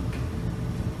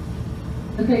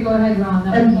 Okay, go ahead, Ron.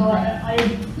 I'm not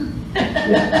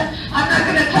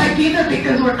going to type either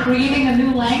because we're creating a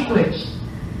new language.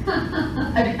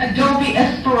 Adobe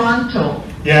Esperanto.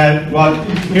 Yeah, well,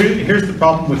 here's the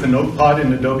problem with a notepad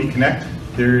in Adobe Connect.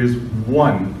 There's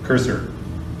one cursor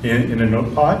in a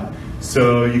notepad,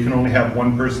 so you can only have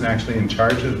one person actually in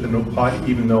charge of the notepad,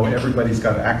 even though everybody's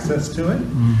got access to it.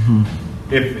 Mm-hmm.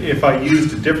 If I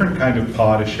used a different kind of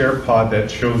pod, a shared pod that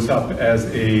shows up as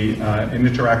an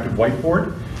interactive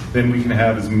whiteboard, then we can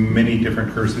have as many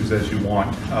different cursors as you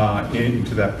want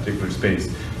into that particular space.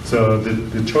 So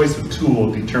the choice of tool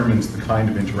determines the kind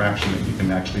of interaction that you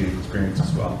can actually experience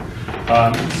as well.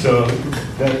 So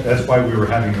that's why we were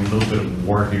having a little bit of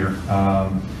war here.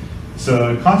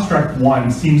 So construct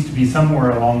one seems to be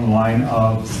somewhere along the line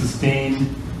of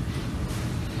sustained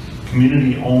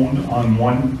community-owned on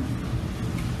one.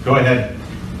 Go ahead.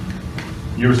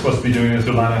 You were supposed to be doing this,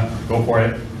 Ulana. Go for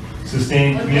it.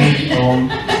 Sustained, community-owned.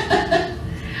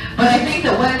 But I think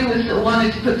that Wendy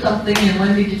wanted to put something in.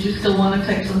 Wendy, did you still want to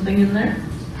type something in there?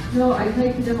 No, I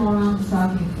typed them all around the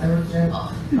talking. I wrote it out.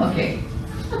 Oh, okay.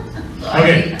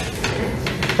 Okay.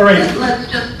 All right. Let's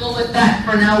just go with that.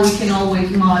 For now, we can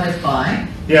always modify.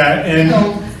 Yeah,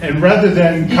 and rather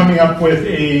than coming up with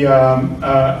a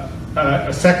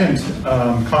second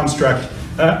construct,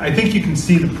 I think you can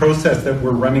see the process that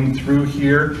we're running through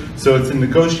here. So it's a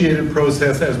negotiated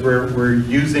process as we're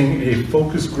using a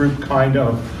focus group kind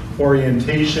of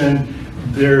orientation.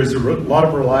 There's a lot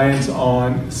of reliance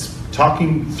on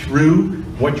talking through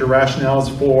what your rationale is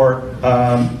for,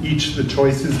 each of the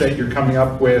choices that you're coming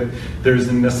up with. There's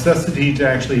a necessity to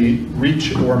actually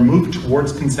reach or move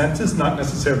towards consensus, not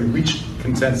necessarily reach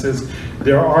consensus.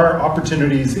 There are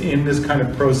opportunities in this kind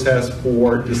of process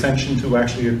for dissension to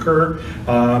actually occur.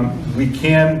 We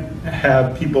can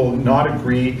have people not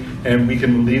agree, and we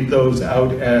can leave those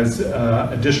out as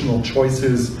additional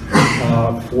choices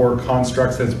for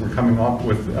constructs as we're coming up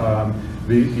with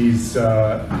these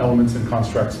elements and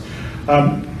constructs.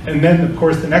 And then, of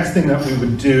course, the next thing that we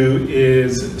would do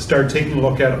is start taking a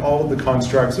look at all of the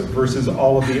constructs versus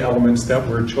all of the elements that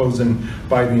were chosen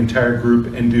by the entire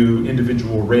group and do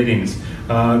individual ratings.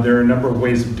 There are a number of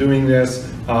ways of doing this.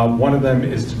 One of them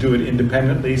is to do it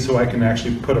independently, so I can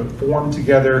actually put a form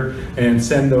together and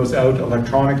send those out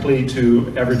electronically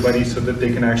to everybody so that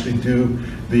they can actually do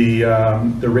the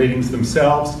ratings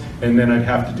themselves, and then I'd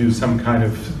have to do some kind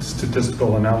of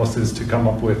statistical analysis to come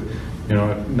up with, you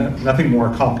know, nothing more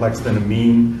complex than a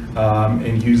mean,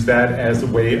 and use that as a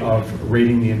way of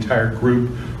rating the entire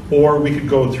group. Or we could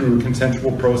go through a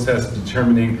consensual process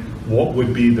determining what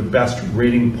would be the best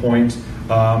rating point,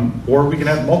 or we can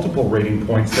have multiple rating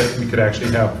points that we could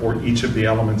actually have for each of the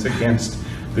elements against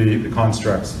the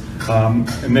constructs.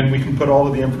 And then we can put all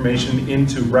of the information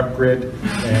into RepGrid,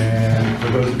 and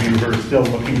for those of you who are still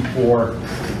looking for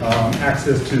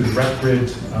access to the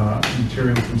RepGrid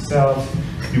materials themselves,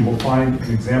 you will find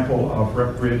an example of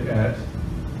RepGrid at,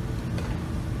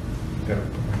 I've got to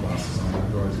put my glasses on,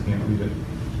 otherwise I can't read it.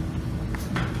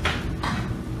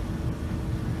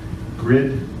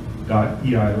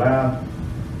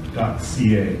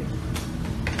 grid.eilab.ca.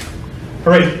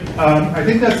 All right, I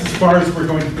think that's as far as we're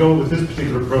going to go with this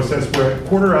particular process. We're at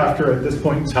 1/4 at this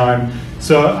point in time.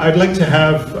 So I'd like to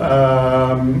have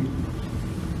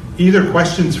either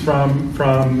questions from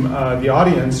the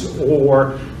audience,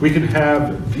 or we can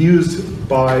have views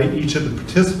by each of the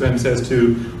participants as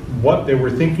to what they were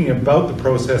thinking about the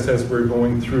process as we're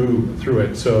going through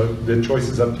it. So the choice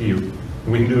is up to you.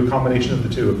 We can do a combination of the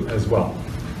two as well.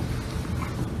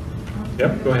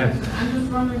 Yep, go ahead. I'm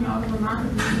just wondering, out of the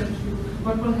market research,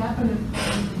 what will happen if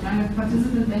kind of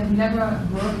participants they have never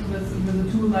worked with a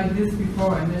tool like this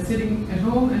before, and they're sitting at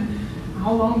home, and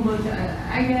how long will it,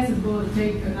 I guess it will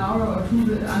take an hour or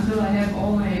two until I have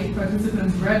all my 8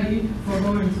 participants ready for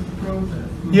going through the process.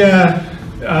 Yeah,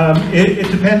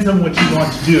 it depends on what you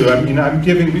want to do. I mean, I'm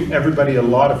giving everybody a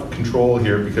lot of control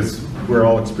here because we're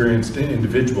all experienced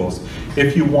individuals.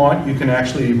 If you want, you can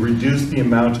actually reduce the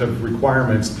amount of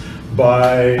requirements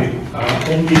by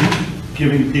only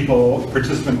giving people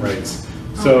participant rights.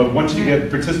 So once you get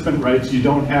participant rights, you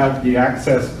don't have the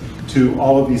access to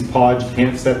all of these pods, you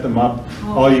can't set them up.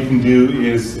 All you can do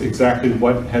is exactly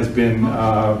what has been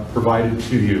provided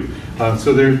to you.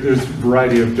 So there's a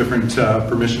variety of different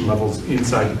permission levels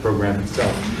inside the program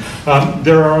itself.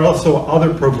 There are also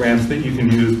other programs that you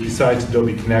can use besides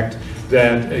Adobe Connect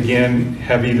that, again,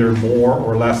 have either more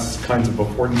or less kinds of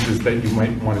affordances that you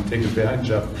might want to take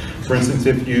advantage of. For instance,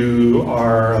 if you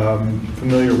are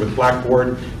familiar with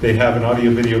Blackboard, they have an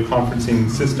audio-video conferencing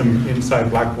system inside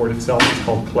Blackboard itself. It's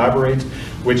called Collaborate,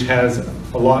 which has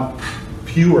a lot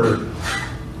fewer.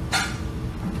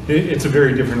 It's a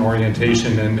very different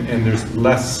orientation, and there's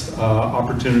less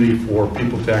opportunity for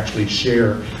people to actually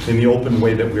share in the open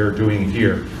way that we are doing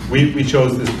here. We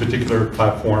chose this particular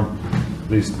platform,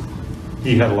 at least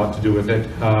he had a lot to do with it,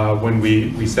 when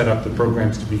we set up the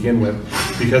programs to begin with,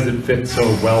 because it fits so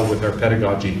well with our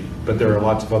pedagogy. But there are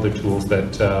lots of other tools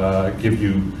that give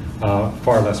you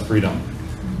far less freedom.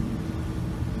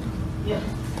 Yeah.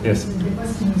 Yes? The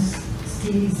question is,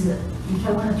 if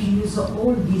I wanted to use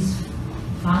all these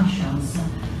functions,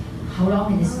 how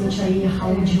long, and especially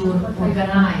how would you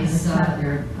organize?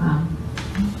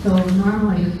 So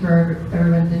normally, just for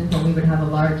everyone's info, we would have a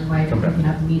large mic, and we can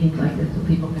have meetings like this so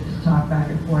people could just talk back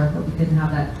and forth, but we didn't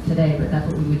have that today, but that's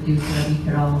what we would do so that we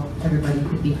could everybody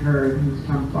could be heard who's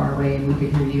from far away, and we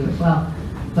could hear you as well.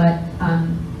 But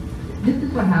this is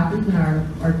is what happens in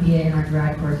our BA and our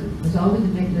grad courses. There's always a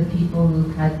mix of people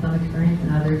who've had some experience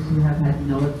and others who have had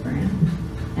no experience.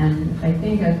 And I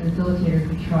think as facilitators,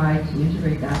 we try to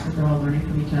integrate that because they're all learning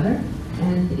from each other.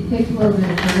 And it takes a little bit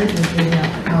of courage and getting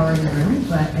out the power in the room,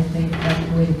 but I think that's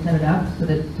the way to set it up so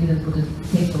that students will just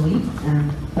take the leap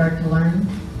and start to learn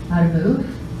how to move.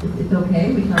 It's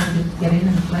okay. We try to just get in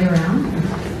and play around.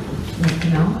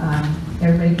 You know,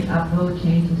 everybody can upload,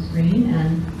 change the screen,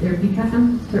 and there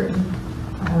becomes a certain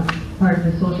part of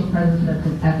the social presence that's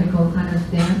an ethical kind of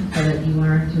stance, so that you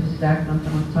learn to respect when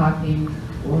someone's talking,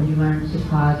 or you learn to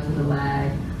pause for the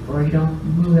lag, or you don't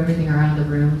move everything around the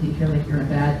room so you feel like you're in a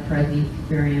bad Prezi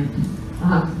experience.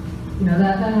 You know,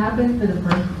 that happened for the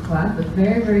first class, but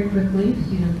very, very quickly,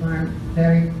 students learn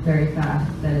very, very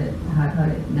fast that how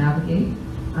to navigate,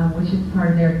 which is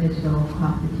part of their digital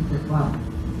competencies as well.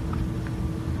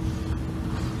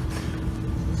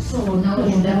 So now that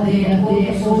the audio,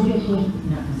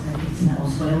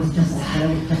 I was just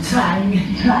trying.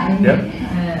 Yep.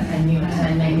 I knew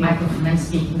my microphone, I'm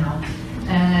speaking now.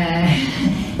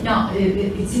 No,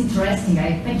 it's interesting.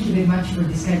 I thank you very much for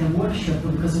this kind of workshop,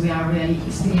 because we are really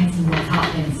experiencing what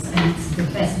happens, and it's the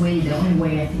best way, the only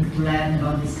way I think to learn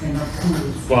about this kind of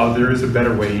tools. Well, there is a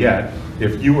better way yet.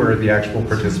 If you were the actual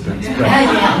participants, but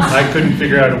I couldn't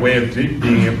figure out a way of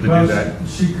being able to do that.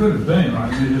 She could have been,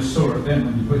 right? You just saw it then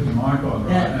when you put your mic on,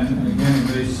 right? And again, in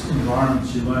these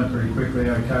environments, you learn pretty quickly,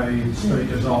 okay,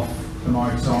 speakers off, the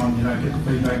mic's on, you don't get the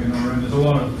feedback in the room. There's a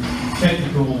lot of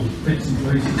technical bits and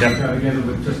pieces that go together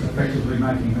with just effectively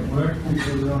making it work.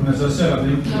 And as I said, I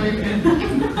think,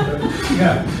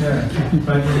 yeah,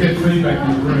 but you get feedback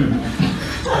in the room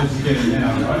as you get it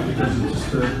now, right? Because it's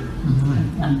just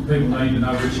people need to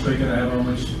know which speaker to have on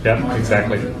which. Yep,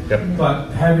 exactly. Yep.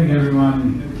 But having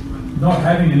everyone, not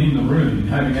having it in the room,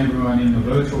 having everyone in the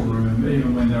virtual room,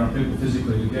 even when there are people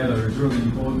physically together, is really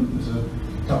important, as I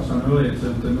touched on earlier,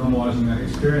 to normalising that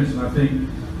experience. And I think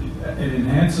it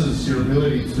enhances your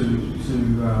ability to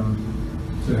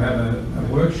have a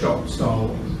workshop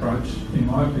style approach, in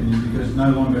my opinion, because no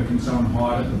longer can someone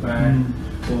hide at the back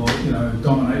or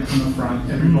dominate from the front.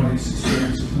 Everybody's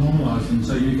experience is normalised, and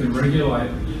so you can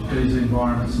regulate these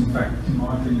environments, in fact, in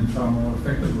my opinion, far more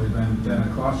effectively than a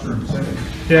classroom setting.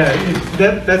 Yeah,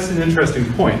 that's an interesting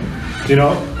point. You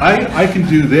know, I can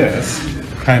do this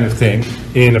kind of thing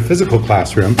in a physical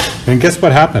classroom, and guess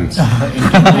what happens? But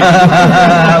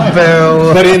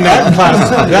in that class,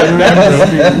 that room,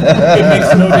 it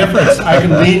makes no difference. I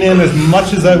can lean in as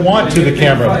much as I want to the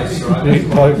camera.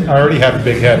 Well, I already have a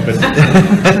big head, but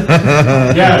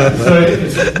yeah, so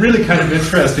it's really kind of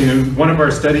interesting, and one of our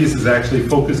studies is actually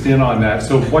focused in on that.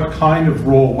 So what kind of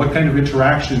role, what kind of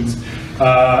interactions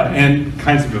and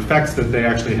kinds of effects that they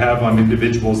actually have on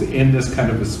individuals in this kind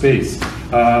of a space.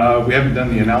 We haven't done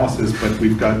the analysis, but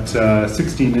we've got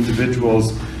 16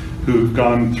 individuals who've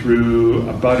gone through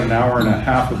about an hour and a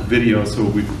half of video, so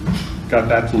we've got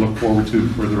that to look forward to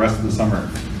for the rest of the summer.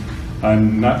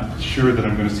 I'm not sure that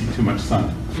I'm going to see too much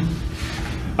sun.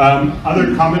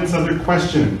 Other comments, other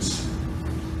questions?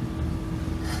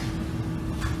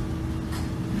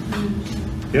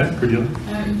 Yeah, Cordelia? You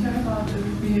talk about the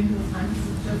behavioral science,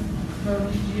 it's just the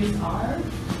GSR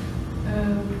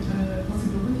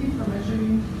possibility for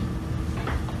measuring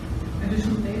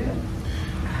additional data?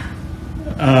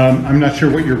 I'm not sure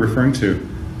what you're referring to.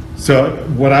 So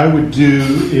what I would do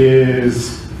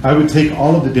is I would take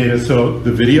all of the data, so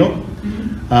the video,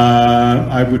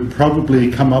 I would probably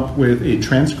come up with a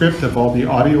transcript of all the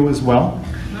audio as well.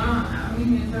 No, I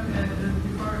mean, you talked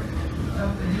before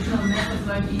of additional methods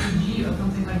like EEG or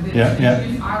something like this. Yeah.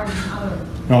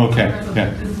 Oh, okay. Yeah.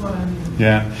 This is what I mean.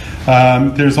 Yeah.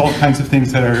 There's all kinds of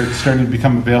things that are starting to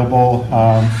become available.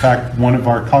 In fact, one of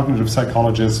our cognitive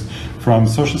psychologists from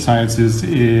social sciences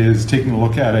is taking a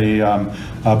look at a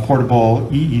portable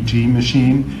EEG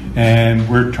machine, and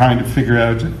we're trying to figure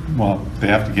out, well, they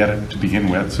have to get it to begin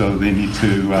with, so they need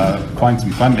to find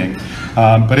some funding.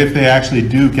 But if they actually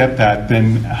do get that,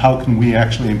 then how can we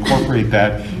actually incorporate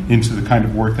that into the kind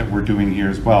of work that we're doing here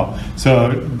as well?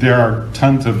 So there are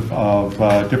tons of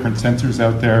different sensors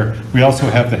out there. We also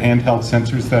have the handheld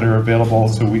sensors that are available,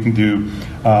 so we can do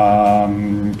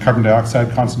carbon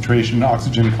dioxide concentration,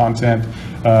 oxygen content,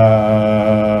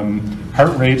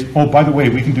 heart rate. Oh, by the way,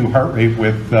 we can do heart rate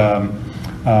with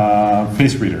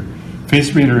face reader.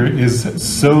 Face reader is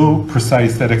so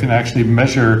precise that it can actually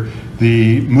measure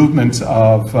the movements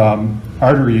of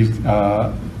arteries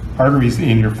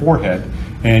in your forehead,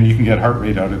 and you can get heart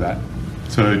rate out of that.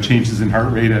 So it changes in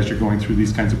heart rate as you're going through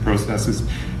these kinds of processes.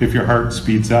 If your heart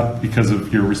speeds up because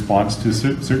of your response to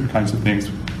certain kinds of things,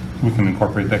 we can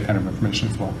incorporate that kind of information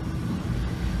as well.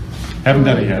 Haven't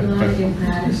done it yet. Ulana But gets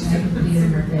mad and I can see it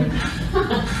in her face.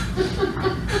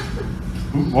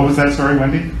 what was that? Sorry,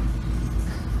 Wendy?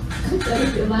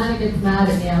 Ulana gets mad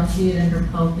at me, I'll see it in her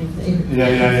pulsing face.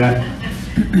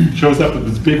 Yeah. Shows up with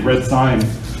this big red sign.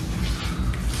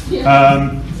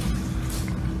 Yeah.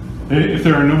 If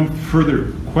there are no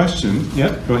further questions,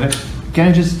 yeah, go ahead. Can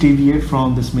I just deviate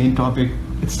from this main topic?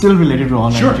 It's still related to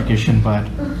online Sure. education, but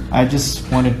I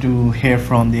just wanted to hear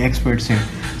from the experts here.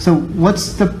 So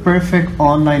what's the perfect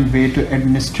online way to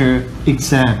administer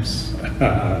exams?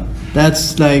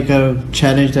 That's like a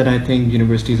challenge that I think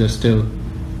universities are still.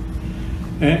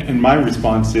 And my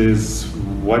response is,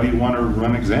 why do you want to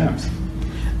run exams?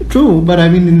 True, but I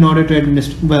mean, in order to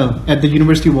administer, well, at the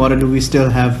University of Waterloo, we still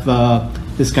have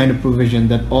this kind of provision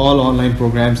that all online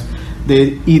programs,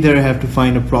 they either have to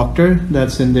find a proctor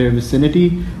that's in their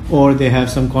vicinity, or they have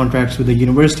some contracts with the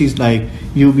universities like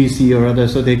UBC or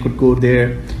others, so they could go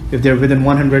there. If they're within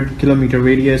 100-kilometer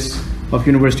radius of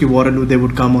University of Waterloo, they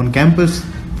would come on campus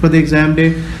for the exam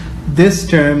day. This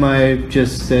term, I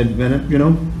just said,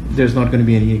 there's not going to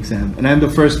be any exam, and I'm the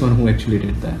first one who actually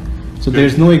did that. So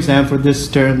there's no exam for this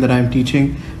term that I'm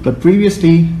teaching, but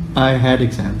previously I had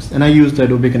exams, and I used the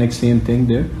Adobe Connect same thing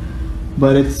there,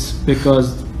 but it's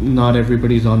because not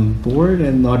everybody's on board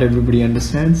and not everybody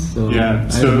understands. So Yeah,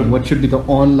 I don't know what should be the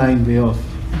online way of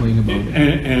going about it.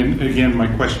 And again, my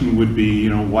question would be,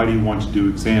 why do you want to do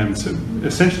exams?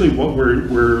 Essentially, what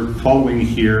we're following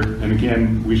here, and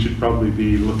again, we should probably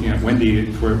be looking at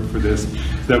Wendy for this,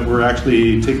 that we're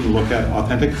actually taking a look at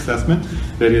authentic assessment,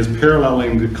 that is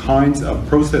paralleling the kinds of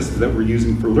processes that we're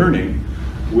using for learning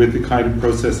with the kind of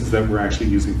processes that we're actually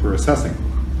using for assessing.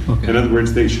 Okay. In other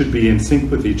words, they should be in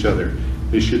sync with each other.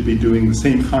 They should be doing the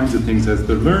same kinds of things as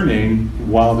they're learning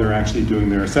while they're actually doing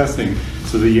their assessing.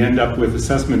 So that you end up with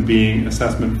assessment being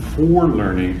assessment for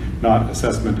learning, not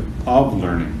assessment of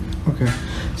learning. Okay.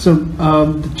 So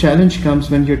the challenge comes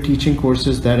when you're teaching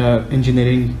courses that are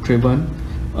engineering driven,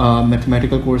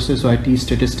 mathematical courses, so I teach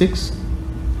statistics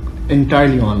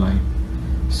entirely online.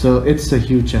 So it's a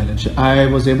huge challenge. I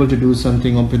was able to do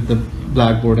something up with the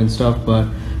Blackboard and stuff, but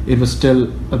it was still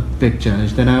a big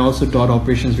challenge. Then I also taught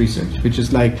operations research, which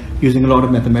is like using a lot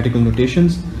of mathematical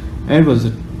notations, and it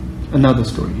was another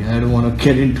story. I don't want to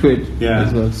get into it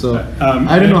as well. So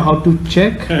I don't know how to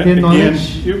check their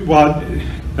knowledge.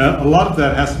 A lot of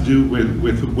that has to do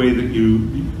with the way that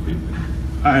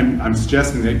I'm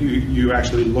suggesting that you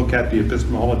actually look at the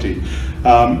epistemology.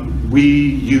 We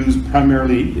use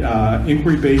primarily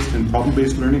inquiry-based and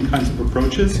problem-based learning kinds of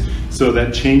approaches, so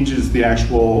that changes the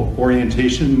actual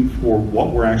orientation for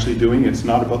what we're actually doing. It's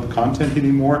not about the content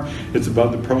anymore, it's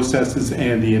about the processes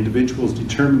and the individuals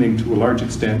determining to a large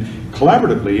extent,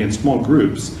 collaboratively in small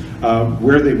groups,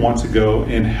 where they want to go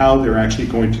and how they're actually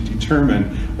going to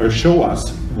determine or show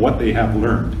us what they have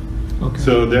learned. Okay.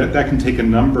 So that can take a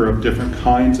number of different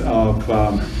kinds of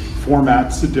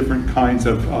formats, different kinds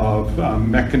of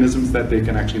mechanisms that they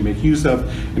can actually make use of.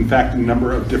 In fact, a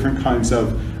number of different kinds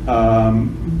of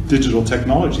digital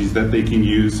technologies that they can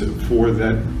use for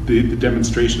the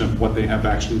demonstration of what they have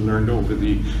actually learned over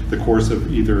the course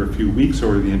of either a few weeks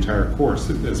or the entire course,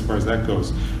 as far as that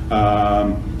goes.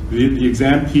 The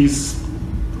exam piece,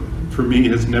 for me,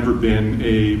 has never been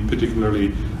a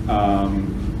particularly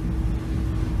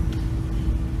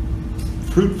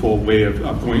fruitful way of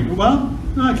going. Well,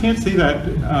 no, I can't say that.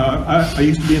 I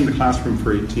used to be in the classroom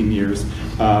for 18 years.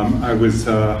 I was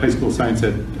a high school science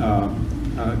ed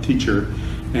teacher,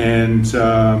 and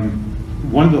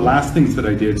one of the last things that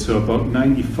I did, so about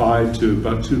 95 to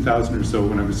about 2000 or so,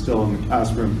 when I was still in the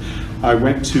classroom, I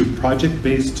went to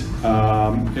project-based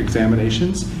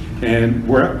examinations, and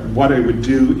what I would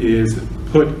do is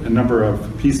put a number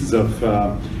of pieces of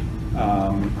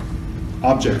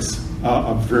objects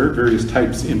of various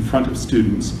types in front of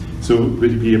students. So it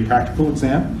would be a practical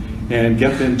exam, and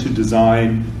get them to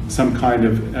design some kind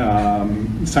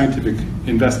of scientific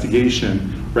investigation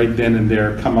right then and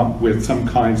there, come up with some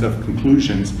kinds of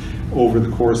conclusions over the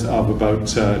course of about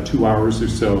 2 hours or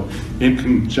so, in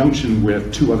conjunction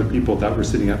with 2 other people that were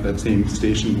sitting at that same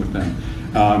station with them.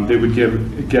 They would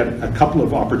get a couple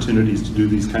of opportunities to do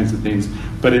these kinds of things,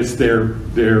 but it's their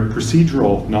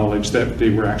procedural knowledge that they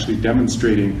were actually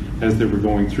demonstrating as they were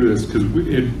going through this, because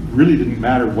it really didn't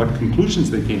matter what conclusions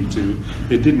they came to.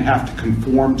 It didn't have to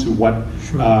conform to what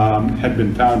had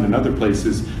been found in other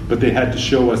places, but they had to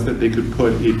show us that they could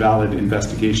put a valid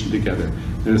investigation together.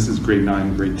 And this is grade 9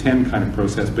 and grade 10 kind of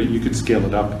process, but you could scale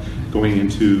it up going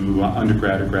into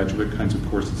undergrad or graduate kinds of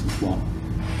courses as well.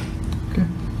 Okay.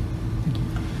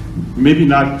 Maybe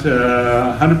not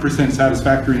 100%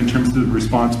 satisfactory in terms of the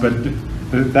response, but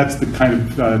that's the kind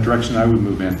of direction I would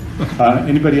move in.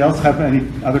 Anybody else have any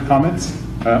other comments?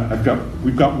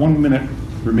 We've got 1 minute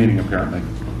remaining apparently.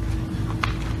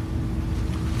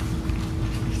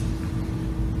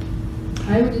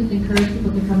 I would just encourage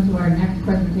people to come to our next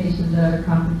presentations at other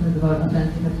conferences about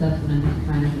authentic assessment in this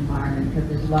kind of environment, because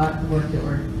there's lots of work that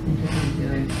we're interested in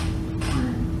doing on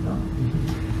it.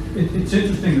 So. It's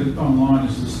interesting that online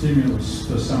is the stimulus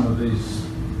for some of these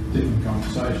different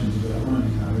conversations about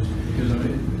learning habits, because I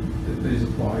mean, these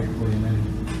apply equally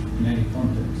in any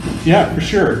context. Yeah, for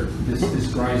sure.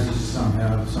 This raises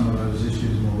somehow some of those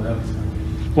issues more loudly.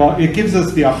 Well, it gives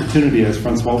us the opportunity, as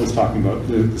Francois was talking about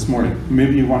this morning.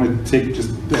 Maybe you want to take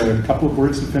just a couple of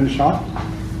words to finish off?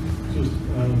 Just,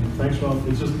 thanks, Ralph.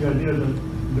 It's just the idea that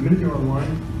the minute you're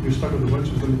online, you're stuck with a bunch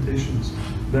of limitations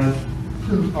that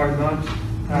are not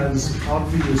as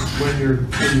obvious when you're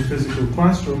in the physical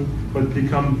classroom, but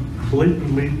become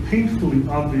blatantly, painfully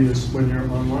obvious when you're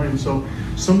online. So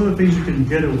some of the things you can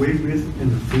get away with in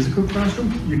the physical classroom,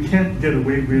 you can't get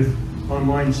away with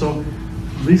online. So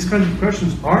these kinds of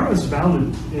questions are as valid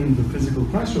in the physical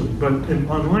classroom, but in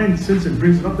online, since it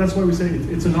brings it up, that's why we say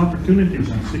it's an opportunity,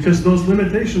 because those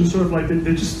limitations sort of like,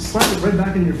 they just slap it right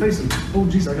back in your face and, oh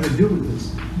geez, I gotta deal with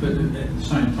this. But at the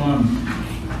same time,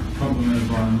 complemented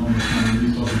by an enormous number of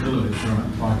new possibilities,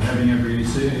 right? Like having every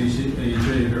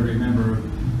EEG of every member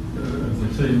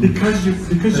of the team because you're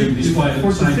displayed at the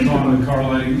forced to same think time about and it.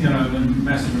 correlating, you know, a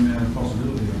massive amount of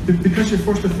possibility. Because you're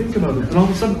forced to think about it, and all of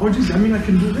a sudden, oh geez, I mean, I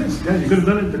can do this. Yeah, you could have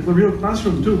done it in the real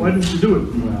classroom too. Why didn't you do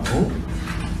it? Well,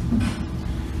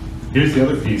 Here's the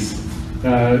other piece.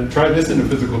 Try this in a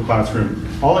physical classroom.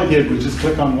 All I did was just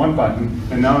click on one button,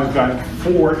 and now I've got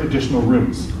 4 additional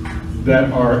rooms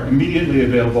that are immediately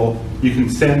available. You can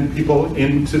send people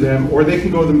into them, or they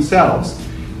can go themselves,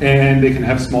 and they can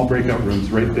have small breakout rooms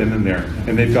right then and there.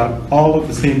 And they've got all of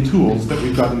the same tools that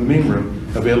we've got in the main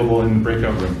room available in the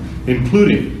breakout room,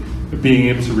 including being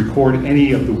able to record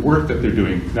any of the work that they're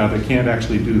doing. Now, they can't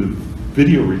actually do the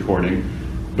video recording,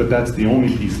 but that's the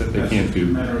only piece that they can't do.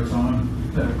 Matter of time.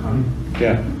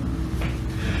 Yeah.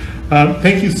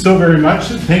 Thank you so very much.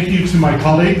 Thank you to my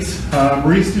colleagues.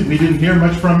 Maurice, we didn't hear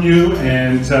much from you,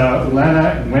 and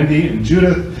Ulana and Wendy and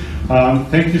Judith.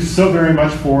 Thank you so very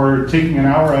much for taking an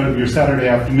hour out of your Saturday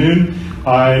afternoon.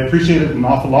 I appreciate it an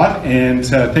awful lot, and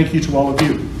thank you to all of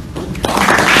you.